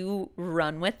you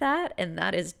run with that, and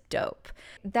that is dope.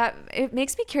 That it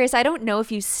makes me curious. I don't know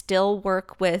if you still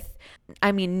work with,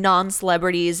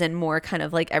 non-celebrities and more kind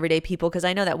of like everyday people, because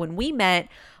I know that when we met,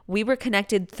 we were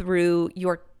connected through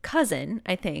your cousin,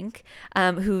 I think,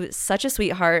 who's such a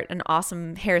sweetheart, an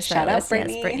awesome hairstylist. Shout out,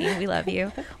 Brittany. Yes, Brittany, we love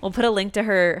you. We'll put a link to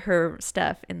her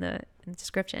stuff in the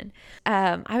description.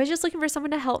 I was just looking for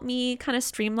someone to help me kind of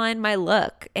streamline my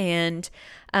look, and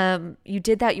you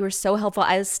did that. You were so helpful.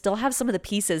 I still have some of the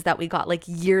pieces that we got like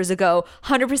years ago,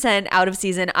 100% out of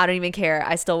season. I don't even care.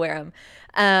 I still wear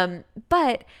them.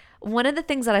 But one of the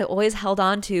things that I always held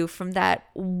on to from that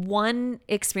one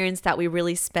experience that we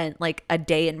really spent like a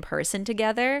day in person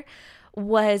together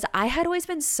was I had always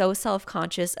been so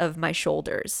self-conscious of my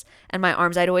shoulders and my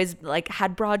arms. I'd always like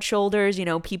had broad shoulders, you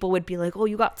know, people would be like, oh,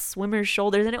 you got swimmer's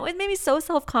shoulders. And it always made me so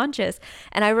self-conscious.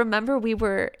 And I remember we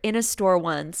were in a store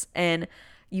once and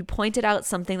you pointed out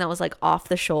something that was like off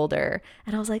the shoulder.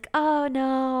 And I was like, oh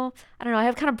no, I don't know. I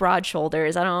have kind of broad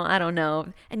shoulders. I don't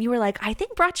know. And you were like, I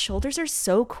think broad shoulders are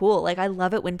so cool. Like I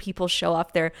love it when people show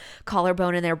off their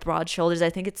collarbone and their broad shoulders. I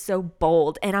think it's so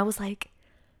bold. And I was like,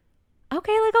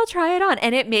 okay, like I'll try it on.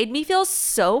 And it made me feel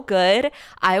so good.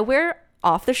 I wear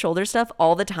off the shoulder stuff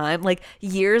all the time. Like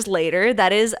years later,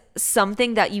 that is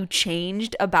something that you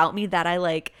changed about me that I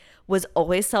like was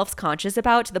always self-conscious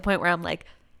about, to the point where I'm like,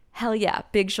 hell yeah,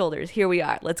 big shoulders. Here we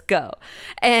are. Let's go.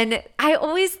 And I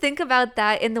always think about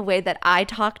that in the way that I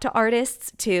talk to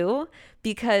artists too,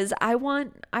 because I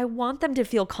want them to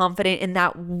feel confident in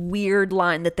that weird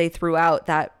line that they threw out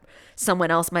that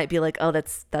someone else might be like, oh,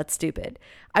 that's stupid.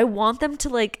 I want them to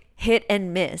like hit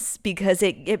and miss, because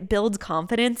it builds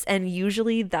confidence, and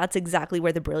usually that's exactly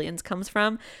where the brilliance comes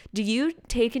from. Do you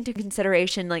take into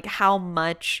consideration like how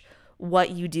much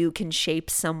what you do can shape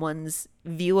someone's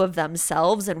view of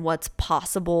themselves and what's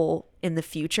possible in the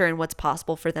future and what's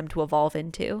possible for them to evolve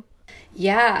into?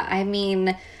 Yeah, I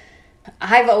mean,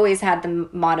 I've always had the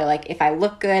motto, like, if I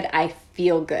look good, I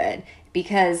feel good.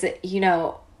 Because, you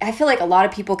know, I feel like a lot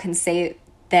of people can say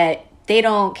that they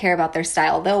don't care about their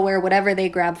style. They'll wear whatever they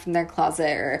grab from their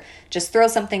closet or just throw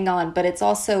something on. But it's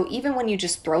also, even when you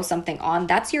just throw something on,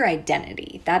 that's your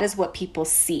identity. That is what people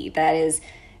see. That is,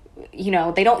 you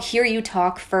know, they don't hear you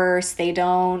talk first. They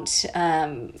don't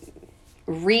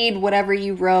read whatever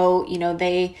you wrote. You know,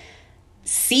 they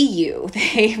see you.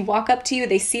 They walk up to you.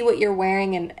 They see what you're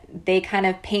wearing, and they kind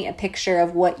of paint a picture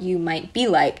of what you might be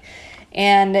like.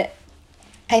 And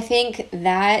I think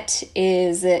that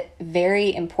is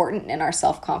very important in our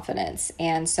self-confidence.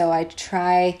 And so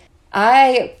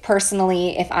I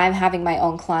personally, if I'm having my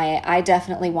own client, I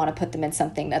definitely want to put them in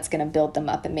something that's going to build them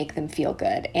up and make them feel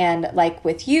good. And like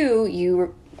with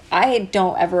you, I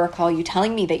don't ever recall you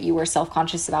telling me that you were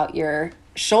self-conscious about your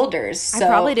shoulders. So I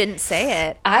probably didn't say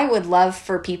it. I would love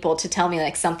for people to tell me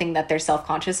like something that they're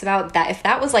self-conscious about, that if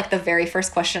that was like the very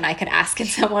first question I could ask in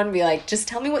someone, be like, just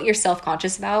tell me what you're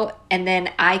self-conscious about, and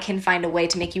then I can find a way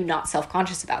to make you not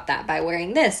self-conscious about that by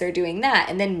wearing this or doing that,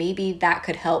 and then maybe that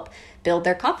could help build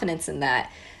their confidence in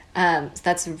that. So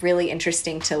that's really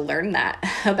interesting to learn that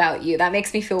about you. That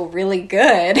makes me feel really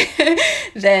good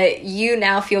that you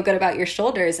now feel good about your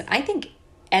shoulders. And I think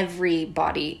every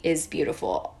body is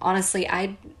beautiful. Honestly,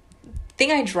 I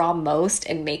thing I draw most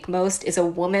and make most is a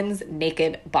woman's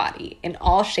naked body in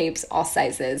all shapes, all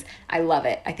sizes. I love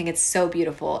it. I think it's so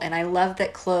beautiful. And I love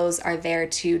that clothes are there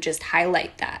to just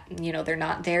highlight that. You know, they're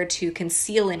not there to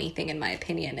conceal anything, in my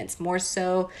opinion. It's more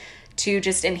so to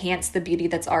just enhance the beauty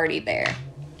that's already there.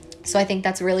 So I think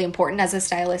that's really important as a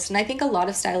stylist. And I think a lot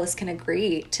of stylists can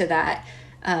agree to that,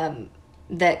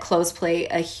 that clothes play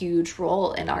a huge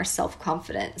role in our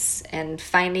self-confidence, and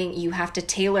finding you have to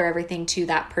tailor everything to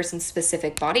that person's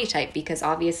specific body type, because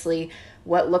obviously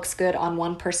what looks good on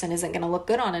one person isn't going to look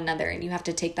good on another. And you have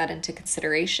to take that into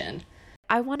consideration.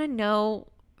 I want to know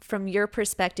from your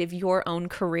perspective, your own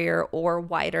career or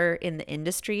wider in the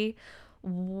industry,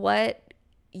 what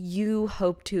you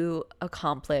hope to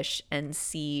accomplish and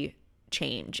see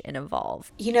change and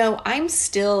evolve. You know, I'm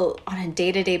still on a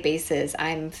day-to-day basis,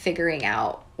 I'm figuring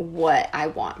out what I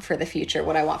want for the future,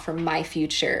 what I want for my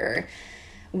future,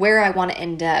 where I want to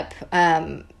end up.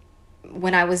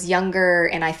 When I was younger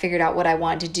and I figured out what I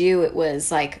wanted to do, it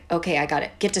was like, okay, I got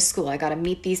to get to school. I got to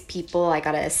meet these people. I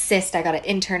got to assist. I got to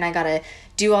intern. I got to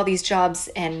do all these jobs.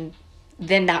 And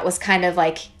then that was kind of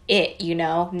like it, you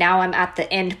know. Now I'm at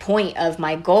the end point of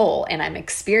my goal and I'm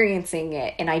experiencing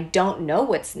it, and I don't know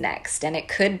what's next. And it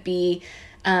could be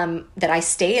that I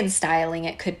stay in styling.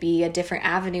 It could be a different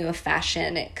avenue of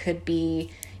fashion. It could be,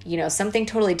 you know, something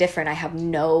totally different. I have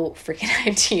no freaking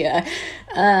idea.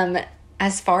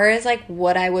 As far as like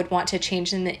what I would want to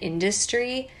change in the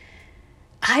industry,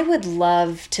 I would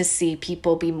love to see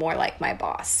people be more like my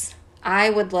boss.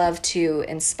 I would love to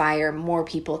inspire more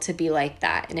people to be like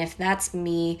that. And if that's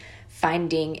me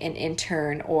finding an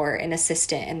intern or an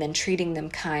assistant and then treating them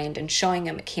kind and showing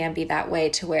them it can be that way,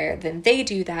 to where then they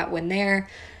do that when they're,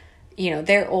 you know,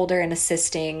 they're older and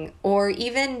assisting, or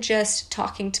even just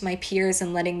talking to my peers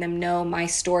and letting them know my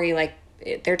story. Like,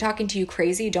 they're talking to you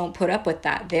crazy, don't put up with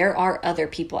that. There are other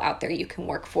people out there you can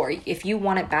work for. If you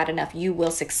want it bad enough, you will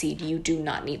succeed. You do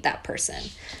not need that person.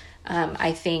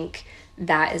 I think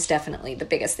that is definitely the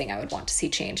biggest thing I would want to see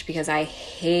change, because I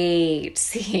hate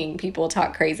seeing people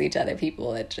talk crazy to other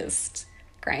people. It just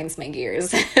grinds my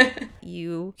gears.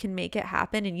 You can make it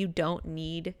happen, and you don't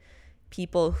need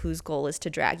people whose goal is to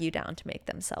drag you down to make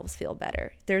themselves feel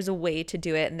better. There's a way to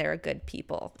do it, and there are good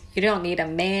people. You don't need a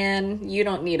man. You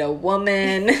don't need a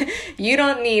woman. You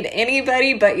don't need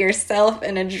anybody but yourself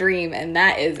and a dream, and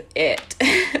that is it.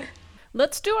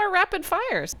 Let's do our rapid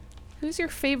fires. Who's your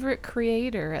favorite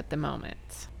creator at the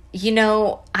moment? You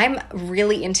know, I'm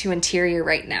really into interior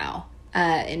right now.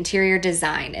 Interior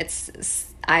design.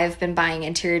 I've been buying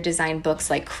interior design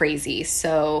books like crazy.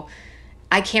 So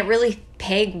I can't really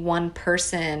peg one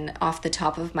person off the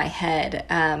top of my head.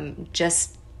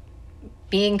 Just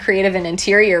being creative in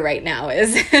interior right now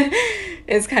is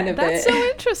kind of That's so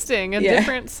interesting. A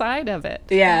different side of it.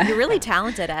 Yeah. You're really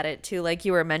talented at it too. Like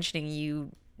you were mentioning, you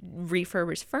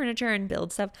refurbish furniture and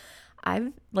build stuff.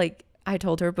 I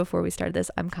told her before we started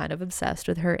this, I'm kind of obsessed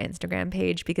with her Instagram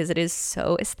page because it is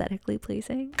so aesthetically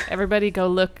pleasing. Everybody go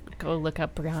look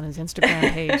up Brianna's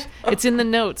Instagram page. It's in the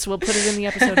notes. We'll put it in the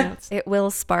episode notes. It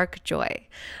will spark joy.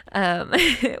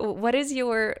 What is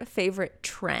your favorite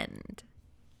trend?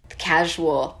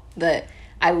 Casual.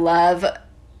 I love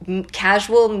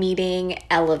casual meeting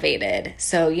elevated.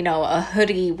 So, you know, a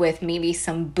hoodie with maybe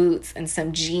some boots and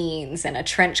some jeans and a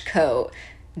trench coat.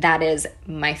 That is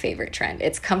my favorite trend.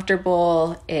 It's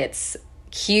comfortable. It's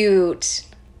cute.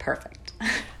 Perfect.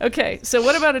 Okay. So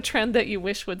what about a trend that you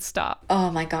wish would stop?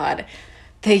 Oh my God.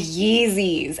 The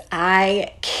Yeezys.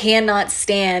 I cannot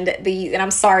stand and I'm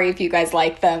sorry if you guys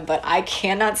like them, but I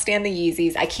cannot stand the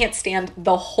Yeezys. I can't stand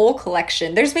the whole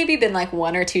collection. There's maybe been like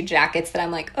one or two jackets that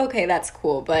I'm like, okay, that's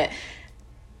cool, but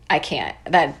I can't.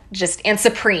 And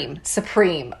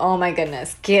Supreme. Oh my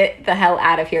goodness. Get the hell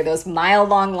out of here. Those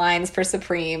mile-long lines for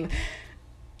Supreme.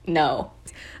 No.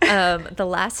 The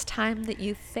last time that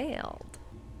you failed?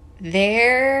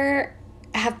 There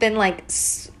have been like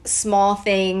small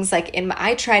things. Like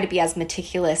I try to be as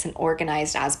meticulous and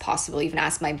organized as possible. Even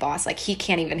ask my boss. Like he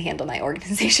can't even handle my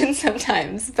organization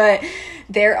sometimes. But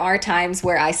there are times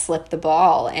where I slip the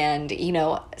ball and, you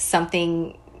know,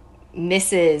 something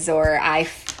misses, or I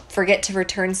forget to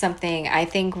return something. I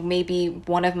think maybe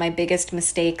one of my biggest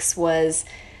mistakes was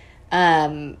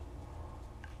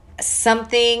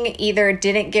something either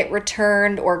didn't get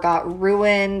returned or got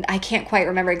ruined. I can't quite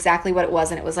remember exactly what it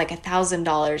was, and it was like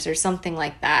 $1,000 or something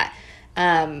like that.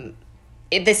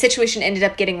 The situation ended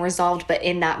up getting resolved, but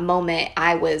in that moment,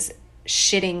 I was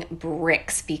shitting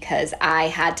bricks because I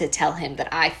had to tell him that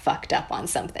I fucked up on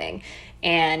something.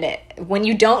 And when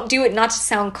you don't do it, not to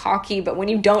sound cocky, but when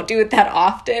you don't do it that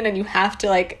often and you have to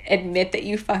like admit that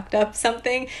you fucked up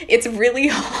something, it's really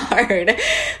hard.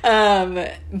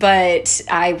 But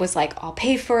I was like, I'll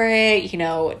pay for it,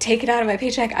 take it out of my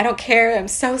paycheck. I don't care. I'm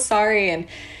so sorry. And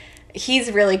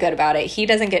he's really good about it. He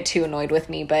doesn't get too annoyed with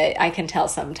me, but I can tell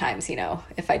sometimes,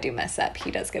 if I do mess up, he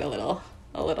does get a little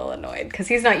annoyed because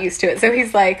he's not used to it. So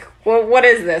he's like, well, what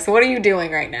is this? What are you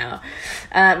doing right now?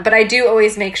 But I do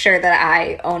always make sure that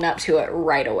I own up to it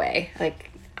right away. Like,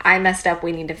 I messed up.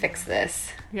 We need to fix this.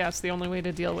 Yeah, it's the only way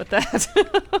to deal with that.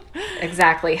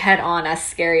 Exactly. Head on, as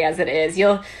scary as it is.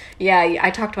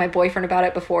 I talked to my boyfriend about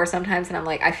it before sometimes, and I'm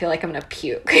like, I feel like I'm going to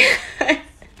puke.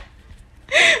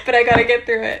 But I got to get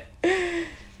through it.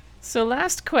 So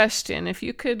last question, if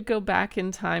you could go back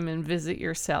in time and visit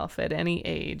yourself at any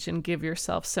age and give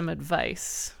yourself some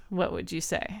advice, what would you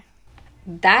say?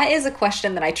 That is a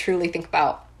question that I truly think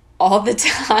about all the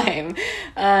time.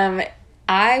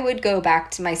 I would go back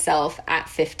to myself at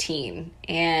 15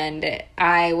 and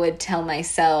I would tell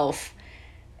myself,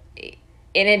 and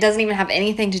it doesn't even have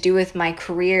anything to do with my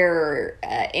career or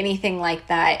anything like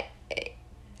that,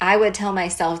 I would tell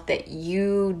myself that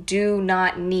you do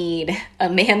not need a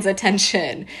man's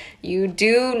attention. You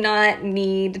do not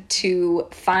need to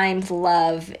find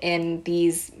love in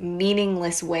these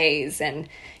meaningless ways, and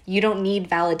you don't need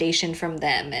validation from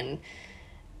them, and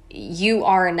you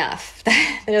are enough.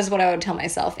 That is what I would tell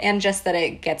myself, and just that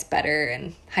it gets better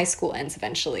and high school ends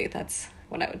eventually. That's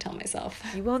what I would tell myself.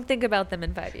 You won't think about them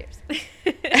in 5 years.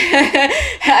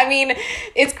 I mean,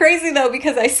 it's crazy though,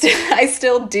 because I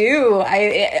still do.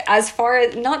 As far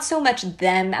as not so much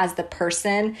them as the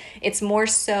person, it's more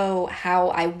so how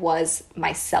I was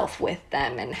myself with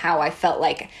them and how I felt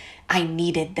like I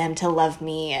needed them to love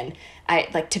me. And I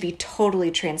like to be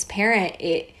totally transparent.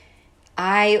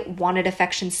 I wanted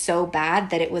affection so bad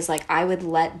that it was like I would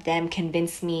let them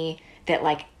convince me that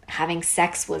like having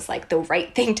sex was like the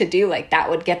right thing to do. Like that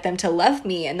would get them to love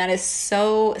me. And that is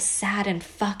so sad and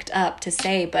fucked up to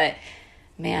say, but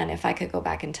man, if I could go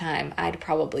back in time, I'd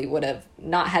probably would have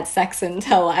not had sex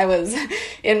until I was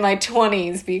in my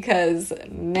 20s because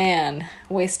man,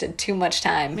 wasted too much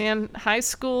time. Man, high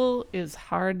school is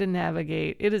hard to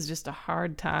navigate. It is just a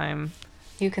hard time.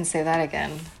 You can say that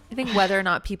again. I think whether or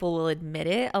not people will admit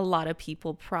it, a lot of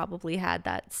people probably had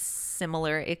that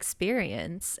similar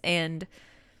experience, and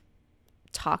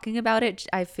talking about it,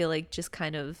 I feel like just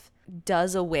kind of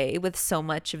does away with so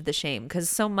much of the shame, because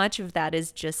so much of that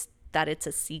is just that it's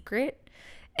a secret.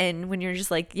 And when you're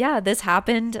just like, yeah, this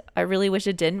happened, I really wish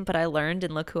it didn't, but I learned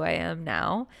and look who I am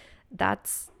now, that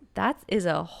is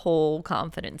a whole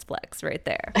confidence flex right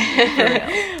there.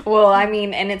 Well, I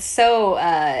mean, and it's so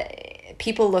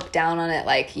people look down on it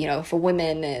like, if a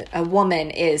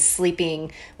woman is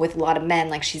sleeping with a lot of men,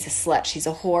 like she's a slut, she's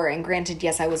a whore. And granted,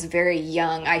 yes, I was very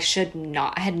young. I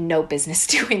had no business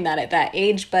doing that at that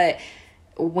age. But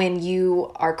when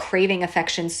you are craving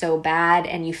affection so bad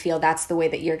and you feel that's the way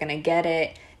that you're going to get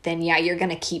it, then yeah, you're going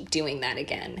to keep doing that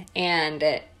again.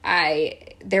 And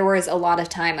there was a lot of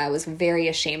time I was very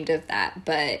ashamed of that,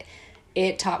 but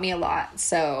it taught me a lot.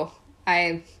 So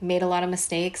I made a lot of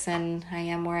mistakes, and I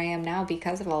am where I am now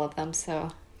because of all of them.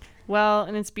 So, well,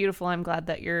 and it's beautiful. I'm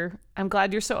glad you're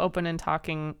so open and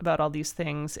talking about all these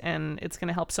things, and it's going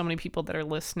to help so many people that are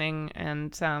listening.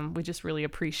 And we just really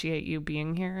appreciate you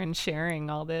being here and sharing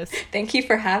all this. Thank you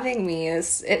for having me.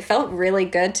 It felt really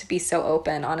good to be so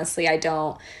open. Honestly, I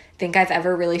don't think I've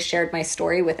ever really shared my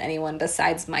story with anyone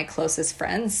besides my closest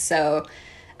friends. So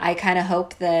I kind of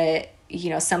hope that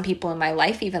some people in my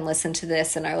life even listen to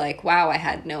this and are like, wow, I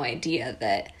had no idea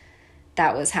that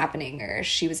was happening, or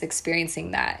she was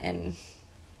experiencing that. And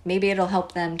maybe it'll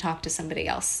help them talk to somebody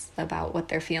else about what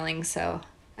they're feeling. So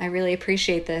I really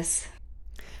appreciate this.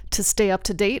 To stay up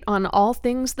to date on all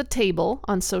things The Table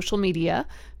on social media,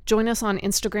 join us on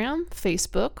Instagram,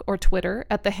 Facebook, or Twitter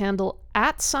at the handle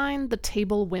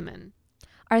 @TheTableWomen.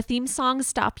 Our theme song,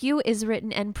 Stop You, is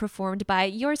written and performed by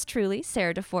yours truly,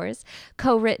 Sarah DeForest,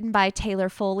 co-written by Taylor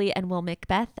Foley and Will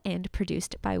Macbeth, and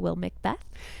produced by Will Macbeth.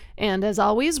 And as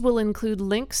always, we'll include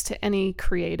links to any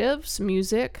creatives,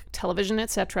 music, television,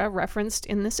 etc. referenced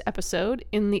in this episode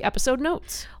in the episode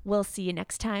notes. We'll see you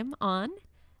next time on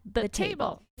The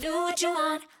Table. Do what you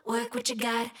want, work what you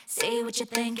got, say what you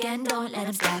think, and don't let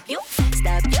them stop you.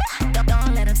 Stop you,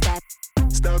 don't let them stop.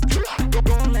 Stop you,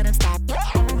 don't let them stop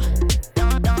you.